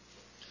time.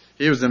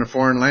 He was in a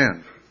foreign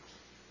land.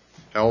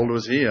 How old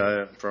was he?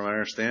 From my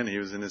understanding, he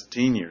was in his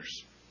teen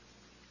years.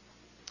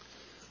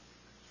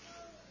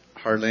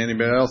 Hardly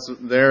anybody else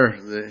there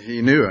that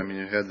he knew. I mean,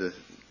 you had the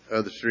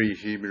other three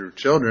Hebrew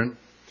children,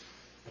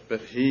 but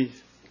he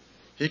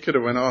could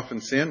have went off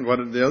and sinned. What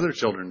did the other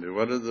children do?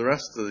 What did the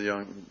rest of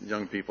the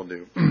young people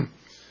do?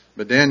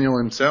 But Daniel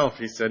himself,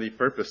 he said he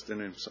purposed in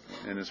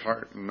his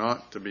heart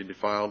not to be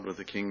defiled with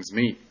the king's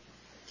meat.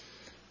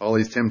 All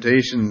these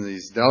temptations,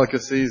 these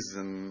delicacies,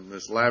 and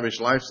this lavish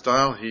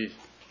lifestyle, he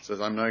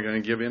says, I'm not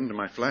going to give in to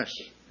my flesh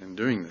in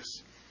doing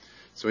this.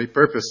 So he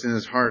purposed in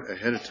his heart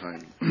ahead of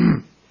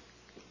time.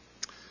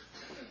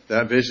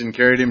 That vision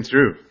carried him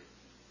through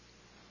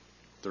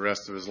the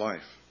rest of his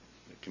life.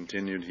 It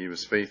continued. He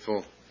was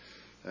faithful.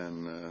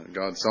 And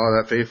God saw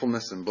that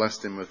faithfulness and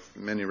blessed him with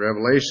many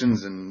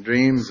revelations and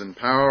dreams and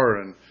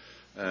power,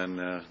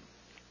 and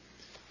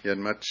he had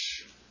much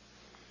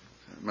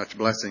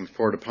blessings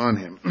poured upon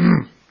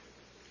him.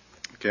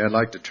 Okay, I'd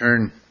like to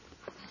turn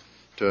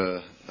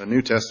to a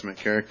New Testament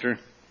character.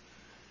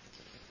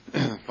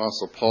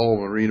 Apostle Paul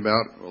we'll read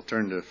about. We'll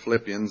turn to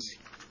Philippians.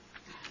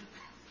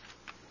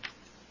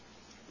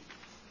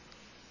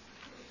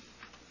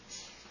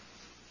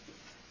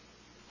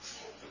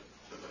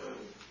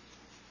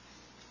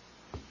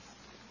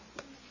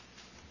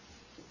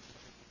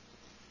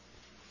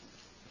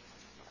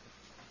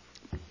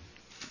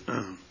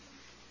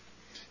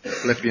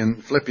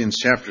 Philippians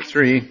chapter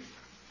 3.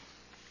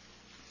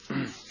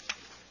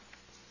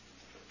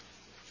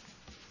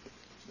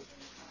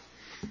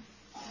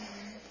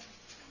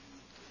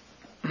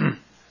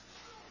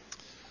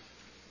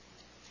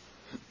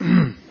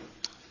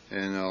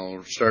 And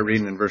I'll start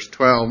reading in verse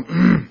 12.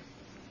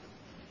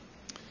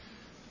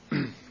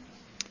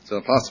 So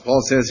Apostle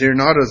Paul says here,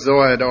 not as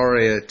though I had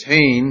already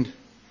attained,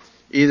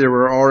 either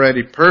were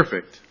already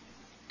perfect.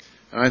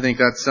 And I think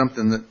that's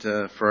something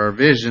that for our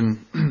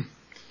vision,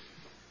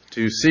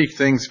 to seek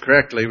things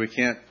correctly, we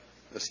can't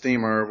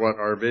esteem what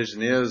our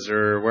vision is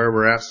or where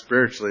we're at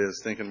spiritually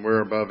as thinking we're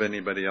above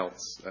anybody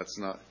else. That's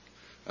not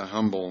a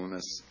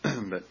humbleness.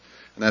 And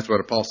that's what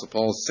Apostle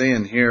Paul's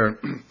saying here.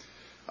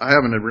 I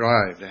haven't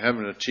arrived. I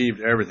haven't achieved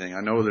everything.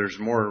 I know there's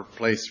more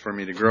place for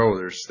me to grow.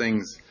 There's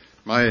things,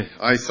 my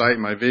eyesight,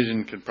 my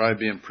vision could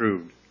probably be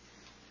improved.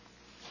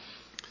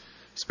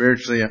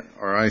 Spiritually,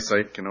 our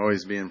eyesight can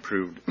always be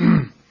improved.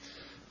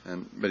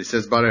 But he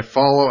says, but I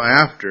follow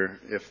after,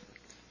 if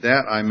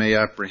that I may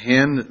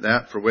apprehend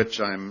that for which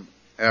I am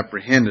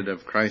apprehended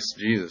of Christ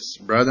Jesus.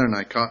 Brethren,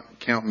 I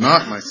count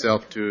not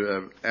myself to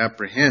have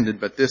apprehended,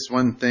 but this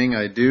one thing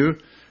I do,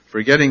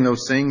 forgetting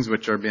those things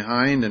which are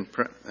behind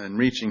and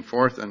reaching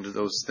forth unto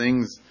those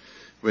things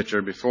which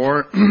are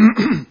before,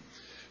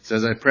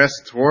 says, I press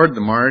toward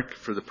the mark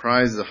for the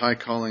prize of the high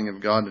calling of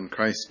God in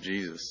Christ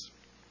Jesus.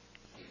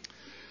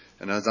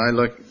 And as I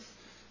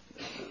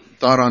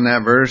thought on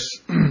that verse,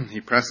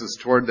 he presses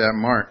toward that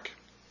mark.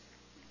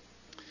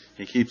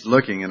 He keeps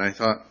looking, and I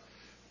thought,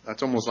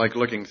 that's almost like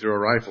looking through a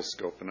rifle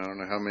scope. And I don't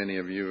know how many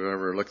of you have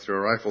ever looked through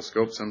a rifle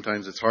scope.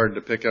 Sometimes it's hard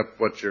to pick up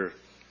what you're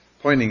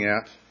pointing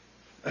at.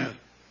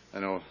 I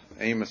know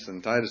Amos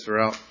and Titus were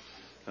out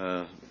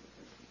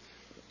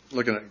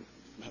looking at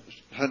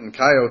hunting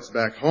coyotes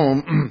back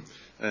home,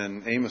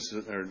 and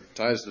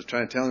Titus was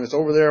trying to tell him, it's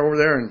over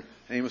there, and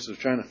Amos was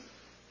trying to,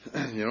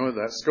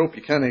 that scope,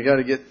 you kind of got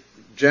to get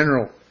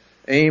general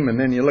aim, and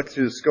then you look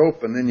through the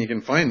scope, and then you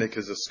can find it,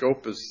 because the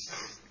scope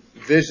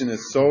vision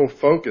is so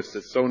focused,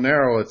 it's so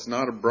narrow, it's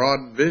not a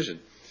broad vision.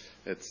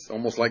 It's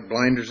almost like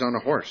blinders on a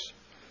horse.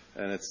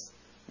 And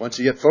once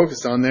you get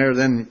focused on there,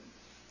 then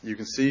you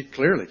can see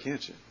clearly,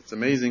 can't you? It's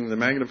amazing the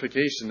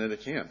magnification that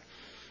it can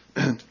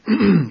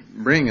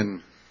bring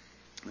and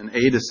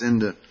aid us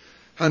into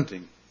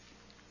hunting.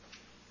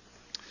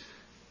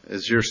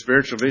 Is your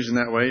spiritual vision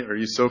that way? Are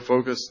you so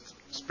focused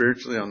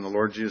spiritually on the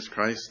Lord Jesus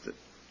Christ that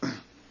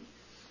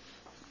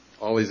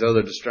all these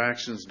other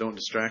distractions don't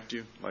distract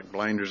you like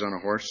blinders on a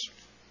horse?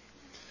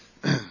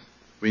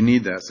 We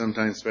need that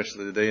sometimes,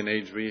 especially the day and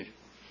age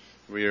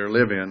we are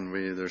live in.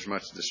 There's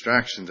much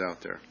distractions out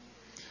there.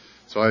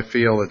 So I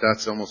feel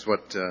that's almost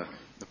what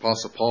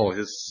Apostle Paul,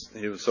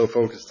 he was so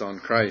focused on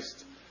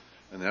Christ,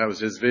 and that was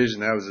his vision,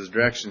 that was his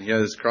direction. He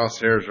had his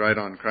crosshairs right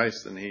on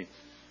Christ, and he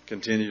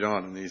continued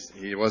on, and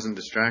he wasn't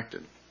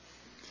distracted.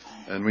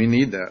 And we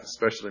need that,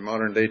 especially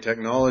modern day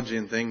technology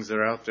and things that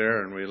are out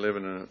there. And we live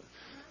in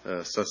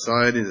a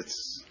society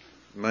that's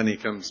money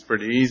comes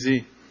pretty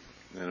easy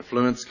and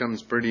affluence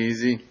comes pretty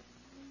easy.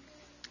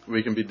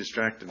 We can be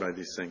distracted by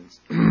these things.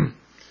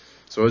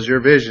 So is your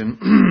vision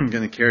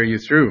going to carry you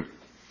through?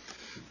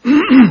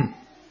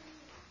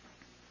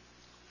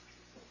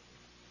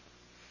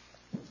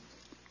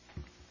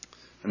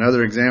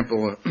 Another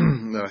example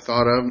that I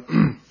thought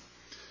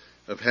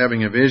of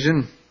having a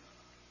vision,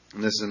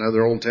 and this is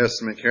another Old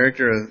Testament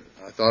character,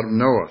 I thought of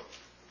Noah.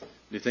 Do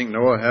you think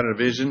Noah had a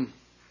vision?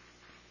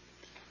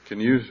 Could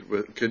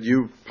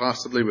you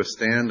possibly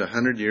withstand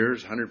 100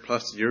 years, 100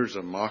 plus years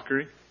of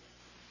mockery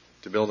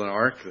to build an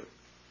ark that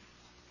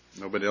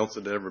nobody else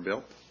had ever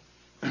built?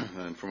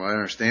 And from what I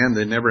understand,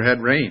 they never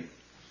had rain.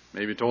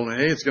 Maybe told them,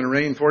 hey, it's going to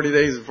rain 40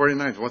 days and 40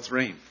 nights. What's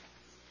rain?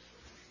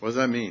 What does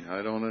that mean?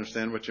 I don't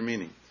understand what you're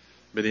meaning.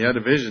 But he had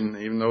a vision,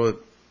 even though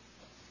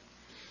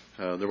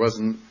there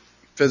wasn't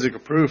physical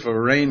proof of a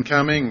rain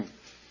coming.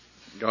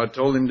 God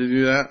told him to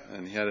do that,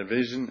 and he had a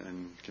vision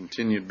and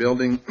continued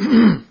building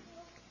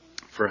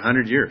for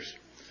 100 years.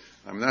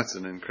 I mean, that's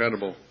an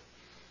incredible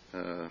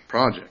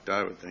project,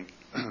 I would think.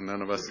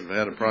 None of us have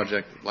had a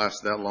project that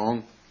lasted that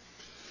long.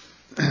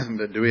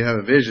 But do we have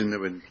a vision that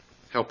would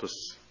help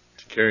us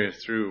to carry us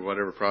through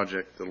whatever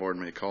project the Lord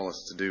may call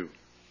us to do?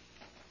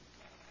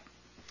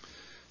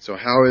 So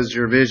how is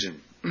your vision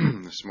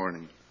this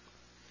morning?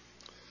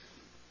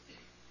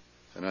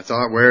 And I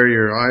thought where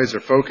your eyes are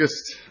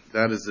focused,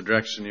 that is the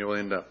direction you'll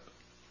end up.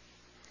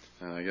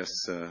 I guess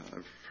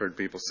I've heard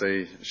people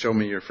say, "Show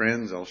me your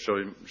friends, I'll show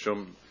you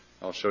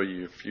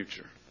your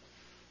future."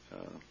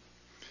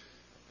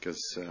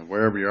 Because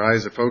wherever your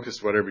eyes are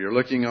focused, whatever you're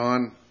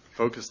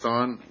focused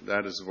on,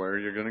 that is where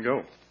you're going to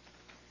go.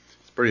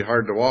 It's pretty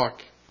hard to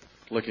walk.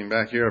 Looking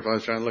back here, if I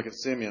was trying to look at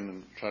Simeon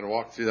and try to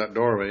walk through that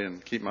doorway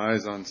and keep my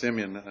eyes on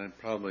Simeon, I'd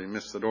probably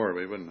miss the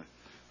doorway, wouldn't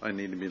I? I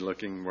need to be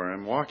looking where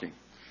I'm walking.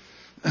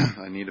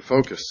 I need to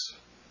focus.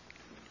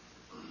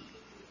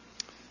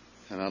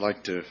 And I'd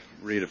like to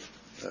read a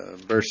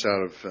verse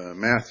out of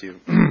Matthew,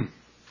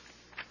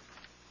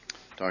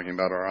 talking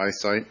about our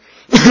eyesight.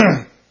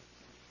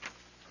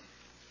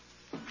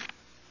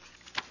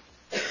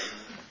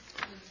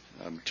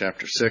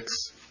 Chapter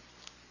 6.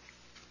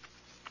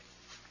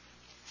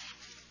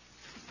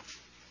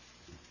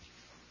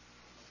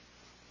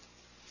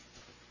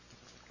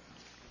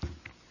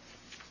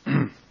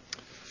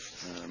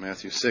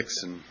 Matthew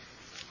 6, and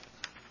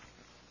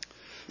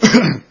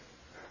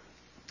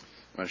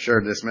I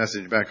shared this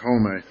message back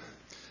home. I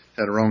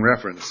had a wrong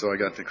reference, so I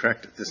got to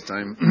correct it this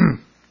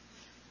time.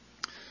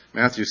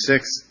 Matthew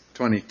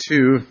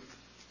 6:22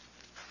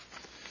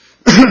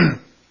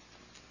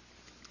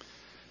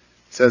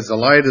 says, "The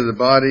light of the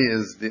body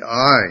is the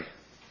eye."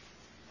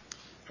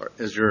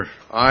 Is your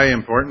eye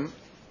important?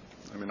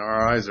 I mean,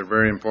 our eyes are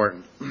very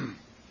important.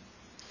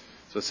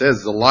 So it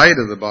says, "The light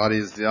of the body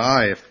is the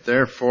eye. If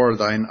therefore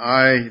thine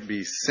eye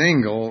be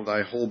single,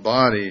 thy whole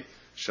body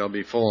shall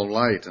be full of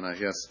light." And I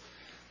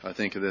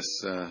think of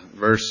this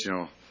verse,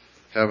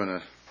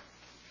 having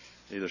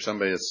either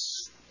somebody that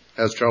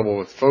has trouble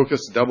with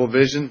focus, double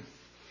vision.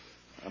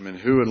 I mean,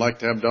 who would like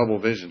to have double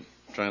vision?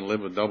 Trying to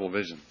live with double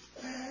vision.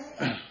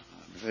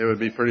 It would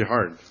be pretty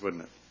hard,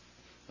 wouldn't it?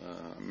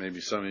 Maybe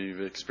some of you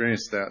have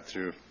experienced that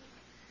through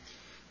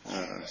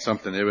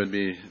something. It would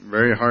be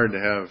very hard to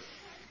have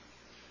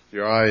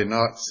your eye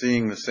not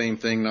seeing the same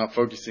thing, not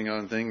focusing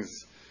on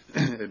things.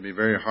 It'd be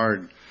very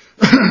hard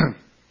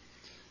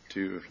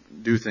to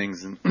do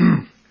things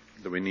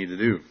that we need to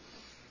do.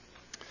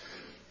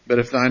 "But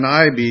if thine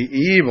eye be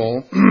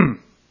evil,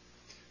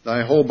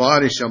 thy whole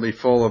body shall be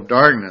full of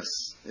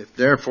darkness. If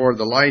therefore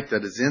the light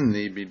that is in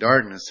thee be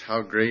darkness,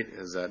 how great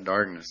is that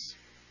darkness?"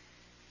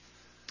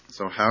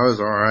 So how is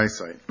our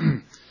eyesight?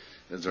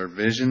 Is our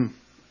vision?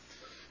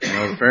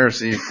 The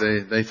Pharisees,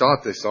 they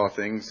thought they saw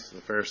things.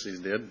 The Pharisees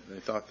did. They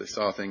thought they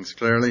saw things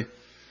clearly.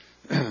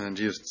 And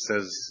Jesus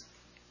says,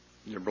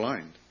 you're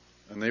blind.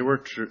 And they were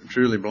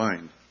truly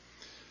blind.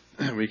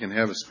 We can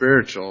have a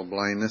spiritual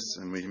blindness,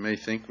 and we may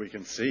think we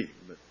can see.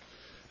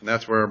 And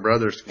that's where our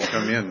brothers can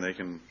come in.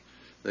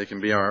 They can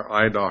be our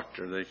eye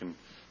doctor. They can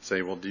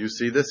say, well, do you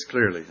see this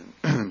clearly?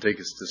 And take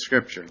us to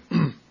Scripture.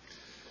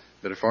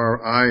 But if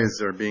our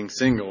eyes are being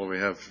single, we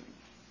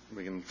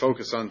can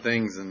focus on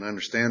things and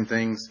understand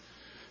things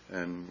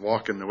and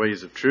walk in the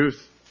ways of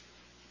truth.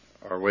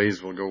 Our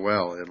ways will go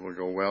well. It will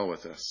go well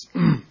with us.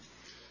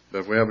 But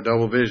if we have a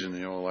double vision,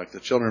 like the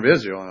children of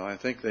Israel, I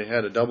think they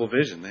had a double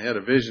vision. They had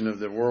a vision of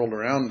the world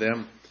around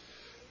them.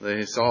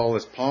 They saw all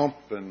this pomp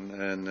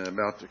and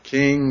about the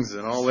kings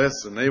and all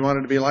this, and they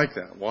wanted to be like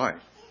that. Why?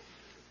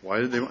 Why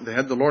did they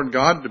had the Lord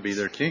God to be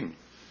their king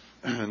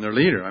and their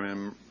leader. I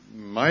mean,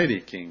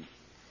 mighty king.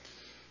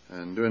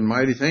 And doing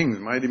mighty things,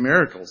 mighty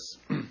miracles.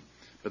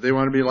 But they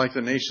want to be like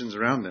the nations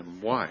around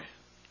them. Why?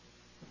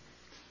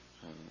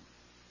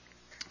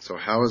 So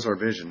how is our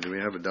vision? Do we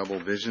have a double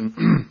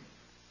vision?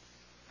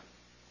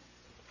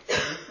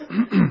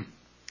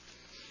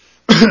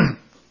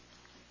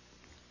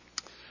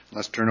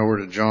 Let's turn over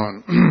to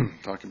John.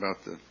 Talk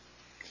about the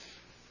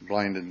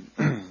blinded,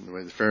 the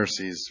way the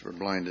Pharisees were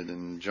blinded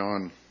in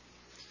John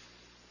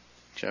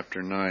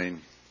chapter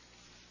 9.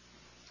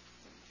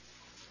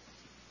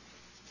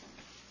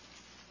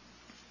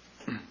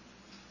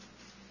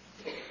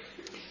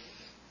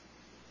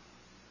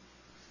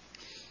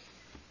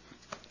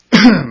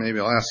 Maybe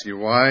I'll ask you,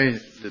 why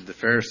were the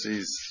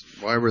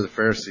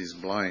Pharisees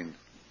blind?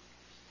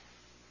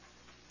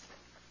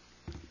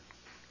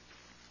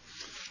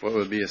 What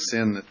would be a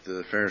sin that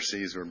the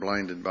Pharisees were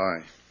blinded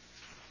by?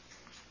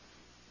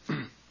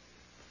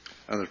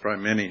 There's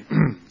probably many.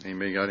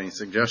 Anybody got any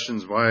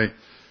suggestions? Why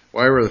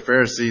were the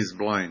Pharisees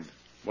blind?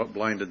 What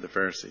blinded the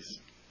Pharisees?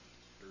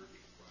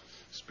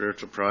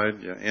 Spiritual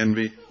pride. Yeah,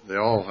 envy.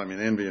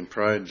 Envy and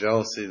pride,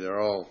 jealousy, they're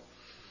all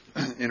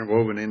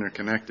interwoven,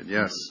 interconnected.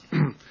 Yes.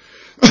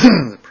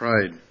 The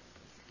pride.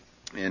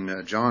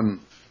 In John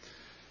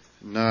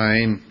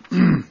 9,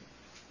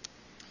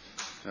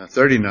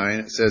 39,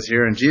 it says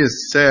here, "And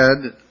Jesus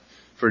said,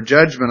 For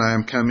judgment I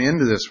am come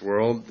into this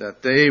world,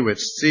 that they which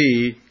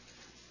see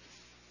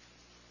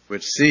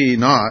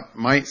not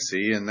might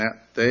see, and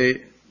that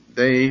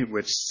they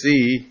which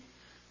see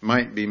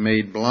might be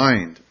made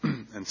blind.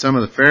 And some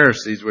of the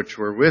Pharisees which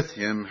were with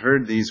him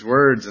heard these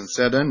words, and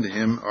said unto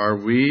him, Are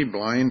we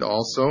blind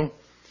also?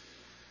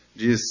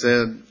 Jesus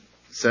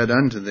said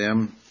unto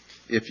them,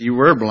 If ye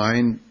were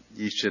blind,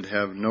 ye should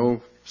have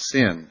no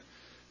sin.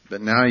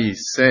 But now ye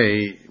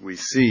say, We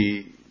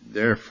see,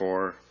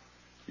 therefore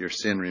your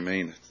sin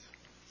remaineth."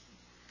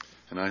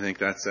 And I think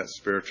that's that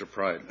spiritual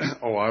pride.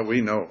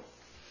 We know.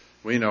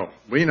 We know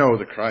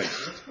the Christ.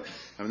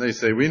 They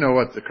say, we know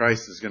what the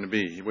Christ is going to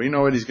be. We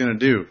know what he's going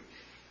to do.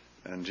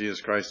 And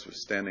Jesus Christ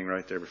was standing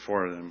right there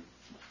before them,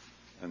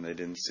 and they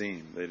didn't see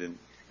him. They didn't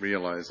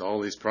realize all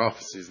these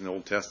prophecies in the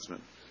Old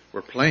Testament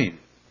were plain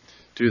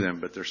to them,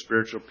 but their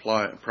spiritual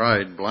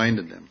pride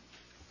blinded them.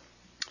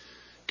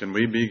 Can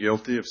we be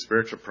guilty of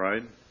spiritual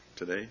pride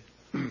today?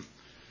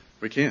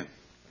 We can.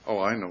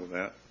 I know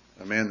that.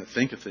 A man that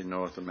thinketh he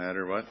knoweth a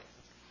matter, what?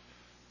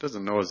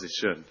 Doesn't know as he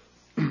should.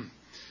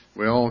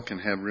 We all can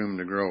have room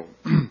to grow.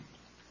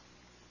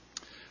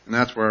 And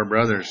that's where our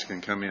brothers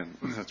can come in.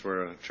 That's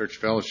where a church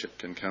fellowship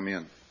can come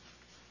in.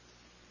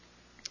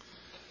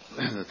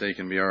 That they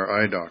can be our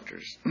eye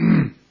doctors.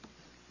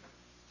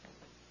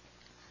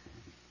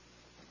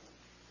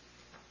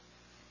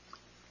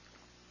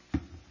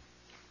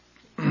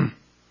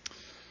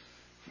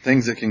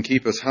 Things that can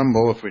keep us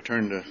humble if we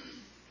turn to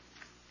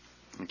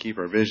and keep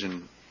our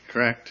vision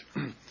correct.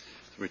 So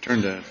we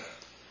turn to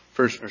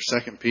 1st or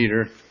 2nd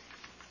Peter.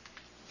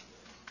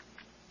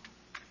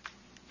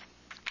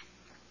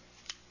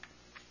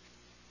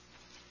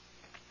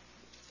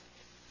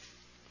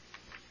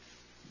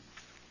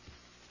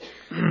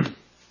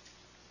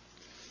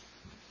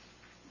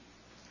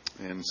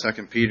 In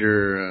 2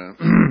 Peter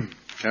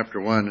chapter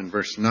 1 and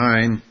verse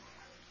 9,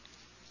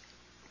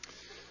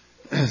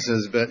 it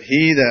says, But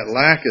he that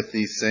lacketh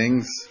these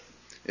things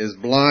is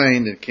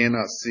blind and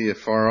cannot see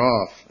afar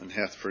off, and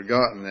hath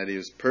forgotten that he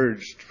was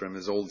purged from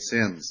his old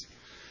sins.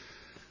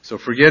 So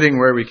forgetting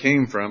where we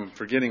came from,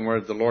 forgetting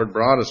where the Lord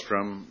brought us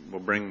from, will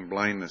bring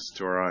blindness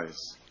to our eyes.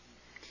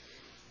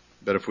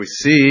 But if we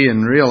see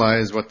and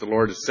realize what the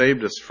Lord has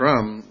saved us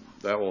from,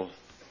 that will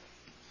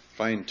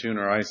fine-tune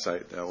our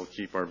eyesight. That will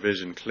keep our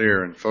vision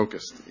clear and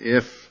focused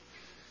if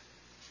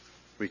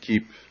we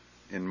keep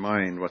in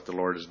mind what the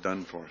Lord has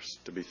done for us,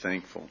 to be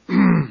thankful.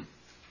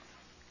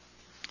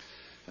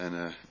 And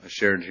I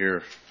shared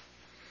here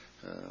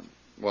a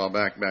while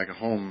back at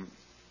home,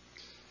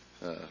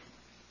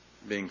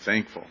 being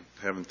thankful,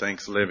 having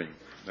thanks living.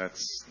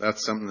 That's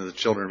something that the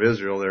children of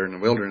Israel there in the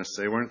wilderness,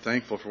 they weren't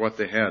thankful for what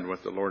they had,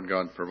 what the Lord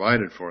God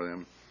provided for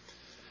them.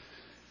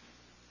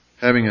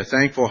 Having a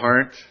thankful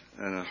heart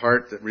and a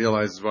heart that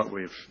realizes what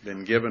we've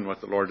been given,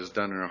 what the Lord has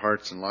done in our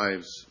hearts and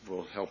lives,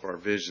 will help our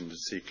vision to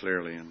see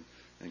clearly and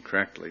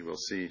correctly. We'll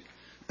see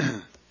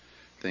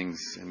things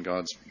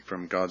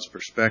from God's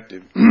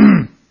perspective.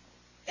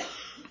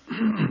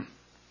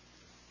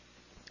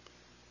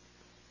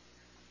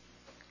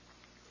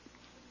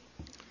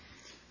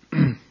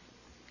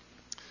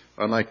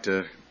 I'd like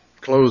to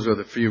close with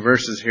a few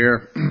verses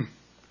here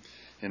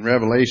in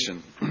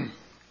Revelation.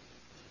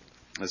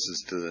 This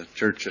is to the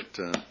church at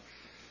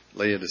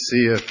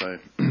Laodicea, if I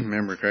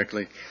remember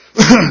correctly.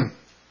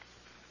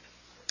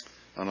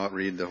 I'll not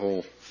read the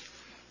whole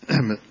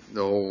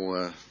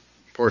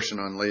portion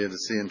on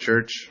Laodicean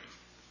church,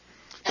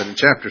 but in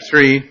chapter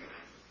 3,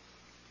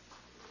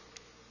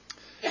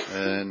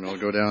 and we'll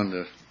go down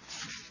to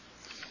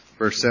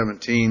verse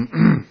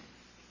 17.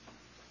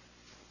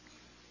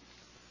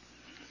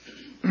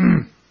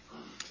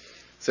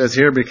 It says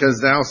here, Because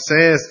thou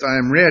sayest, I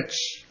am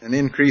rich, and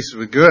increase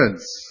with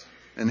goods,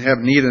 and have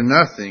need of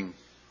nothing.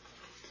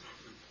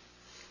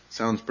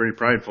 Sounds pretty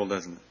prideful,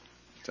 doesn't it?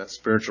 It's that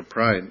spiritual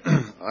pride.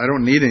 I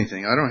don't need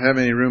anything. I don't have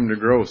any room to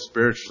grow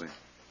spiritually.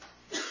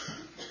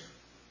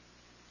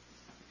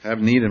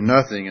 Have need of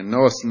nothing, and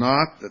knowest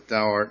not that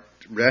thou art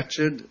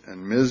wretched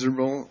and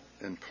miserable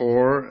and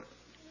poor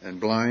and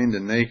blind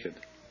and naked.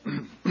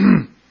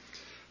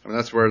 I mean,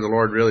 that's where the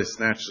Lord really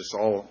snatched us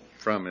all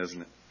from,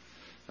 isn't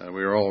it?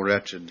 We are all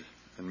wretched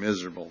and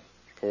miserable,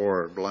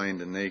 poor,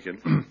 blind, and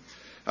naked.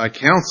 I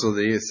counsel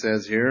thee, it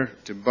says here,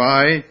 to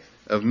buy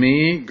of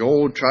me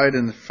gold tried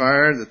in the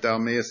fire, that thou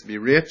mayest be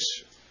rich,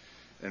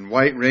 and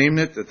white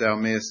raiment, that thou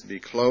mayest be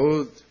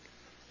clothed,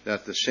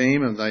 that the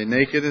shame of thy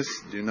nakedness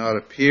do not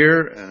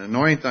appear, and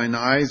anoint thine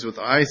eyes with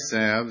eye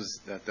salves,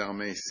 that thou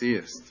may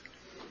seest.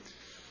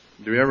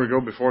 Do you ever go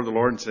before the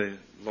Lord and say,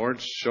 Lord,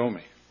 show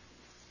me.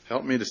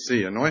 Help me to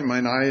see. Anoint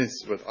mine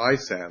eyes with eye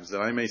salves, that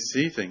I may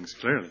see things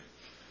clearly.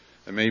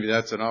 And maybe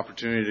that's an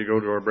opportunity to go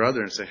to our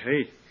brother and say,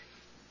 hey,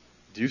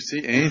 do you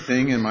see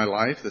anything in my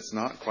life that's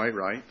not quite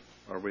right?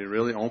 Are we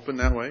really open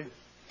that way?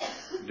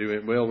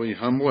 Will we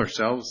humble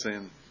ourselves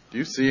saying, do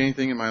you see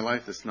anything in my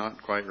life that's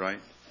not quite right?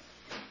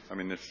 I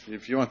mean,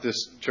 if you want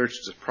this church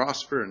to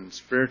prosper and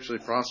spiritually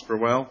prosper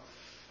well,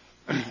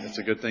 it's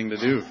a good thing to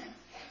do.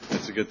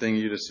 It's a good thing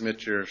you to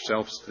submit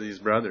yourselves to these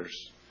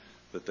brothers,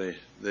 that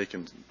they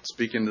can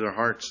speak into their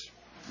hearts,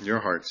 your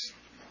hearts.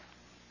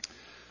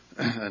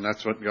 And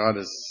that's what God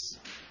has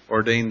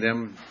ordained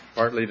them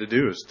partly to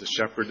do, is to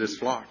shepherd this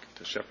flock,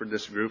 to shepherd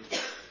this group.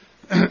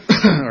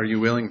 Are you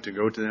willing to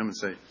go to them and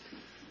say,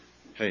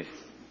 hey,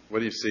 what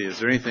do you see? Is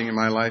there anything in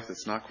my life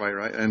that's not quite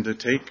right? And to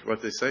take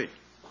what they say.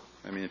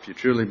 I mean, if you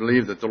truly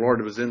believe that the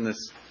Lord was in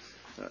this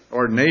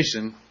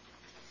ordination,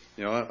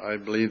 I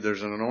believe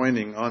there's an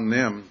anointing on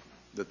them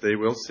that they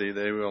will see.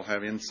 They will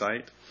have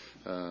insight.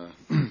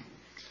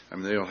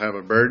 They'll have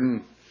a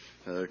burden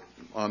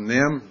on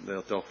them.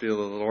 They'll feel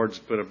that the Lord's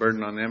put a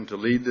burden on them to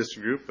lead this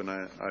group, and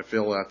I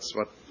feel that's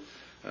what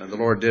the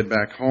Lord did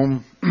back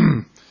home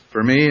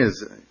for me,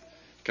 is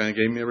kind of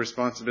gave me a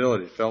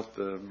responsibility, felt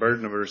the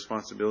burden of a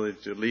responsibility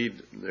to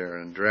lead there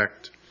and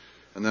direct,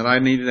 and that I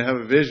needed to have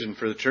a vision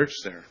for the church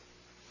there.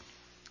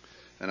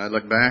 And I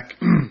look back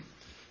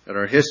at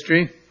our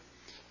history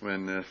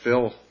when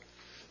Phil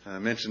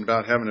mentioned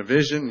about having a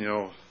vision.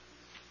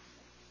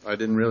 I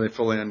didn't really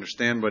fully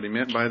understand what he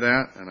meant by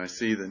that, and I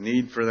see the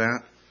need for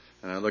that.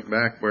 And I look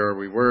back where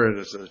we were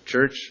as a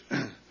church,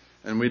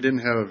 and we didn't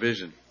have a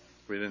vision.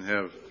 We didn't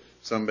have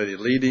somebody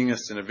leading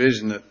us in a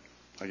vision that,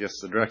 I guess,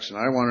 the direction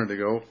I wanted to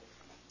go.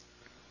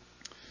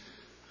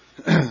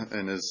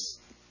 And as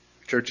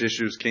church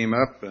issues came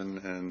up,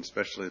 and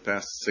especially the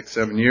past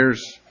 6-7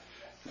 years,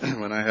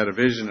 when I had a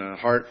vision and a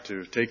heart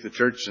to take the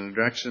church in a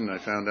direction, I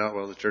found out,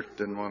 the church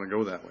didn't want to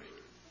go that way.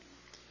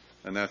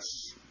 And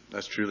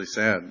that's truly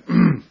sad.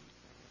 And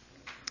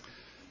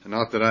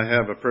not that I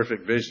have a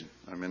perfect vision.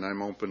 I mean,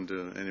 I'm open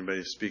to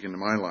anybody speaking to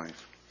my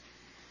life.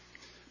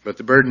 But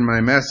the burden of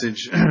my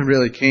message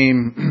really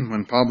came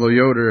when Pablo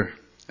Yoder,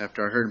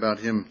 after I heard about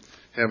him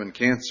having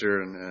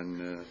cancer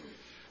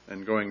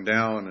and going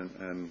down,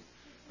 and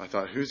I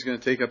thought, who's going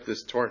to take up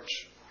this torch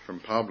from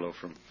Pablo?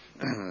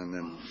 And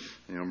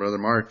then, Brother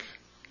Mark,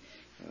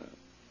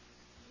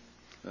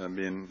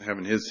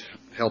 having his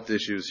health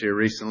issues here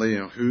recently,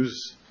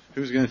 who's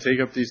going to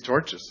take up these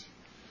torches?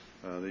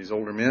 These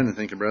older men, I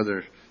think of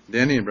Brother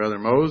Denny and Brother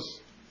Mose.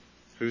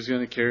 Who's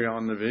going to carry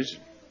on the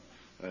vision?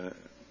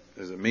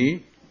 Is it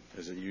me?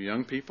 Is it you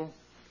young people?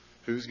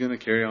 Who's going to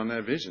carry on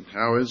that vision?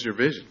 How is your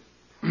vision?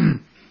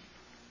 And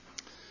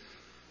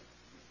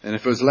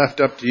if it was left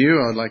up to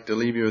you, I'd like to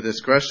leave you with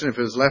this question. If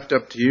it was left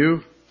up to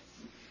you,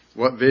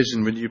 what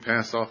vision would you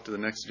pass off to the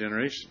next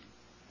generation?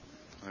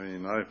 I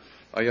mean,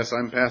 I guess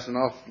I'm passing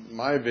off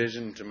my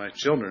vision to my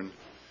children,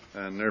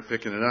 and they're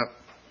picking it up.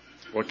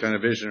 What kind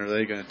of vision are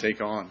they going to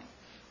take on?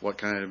 What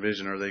kind of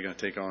vision are they going to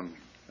take on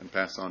and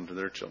pass on to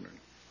their children?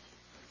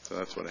 So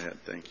that's what I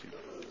had. Thank you.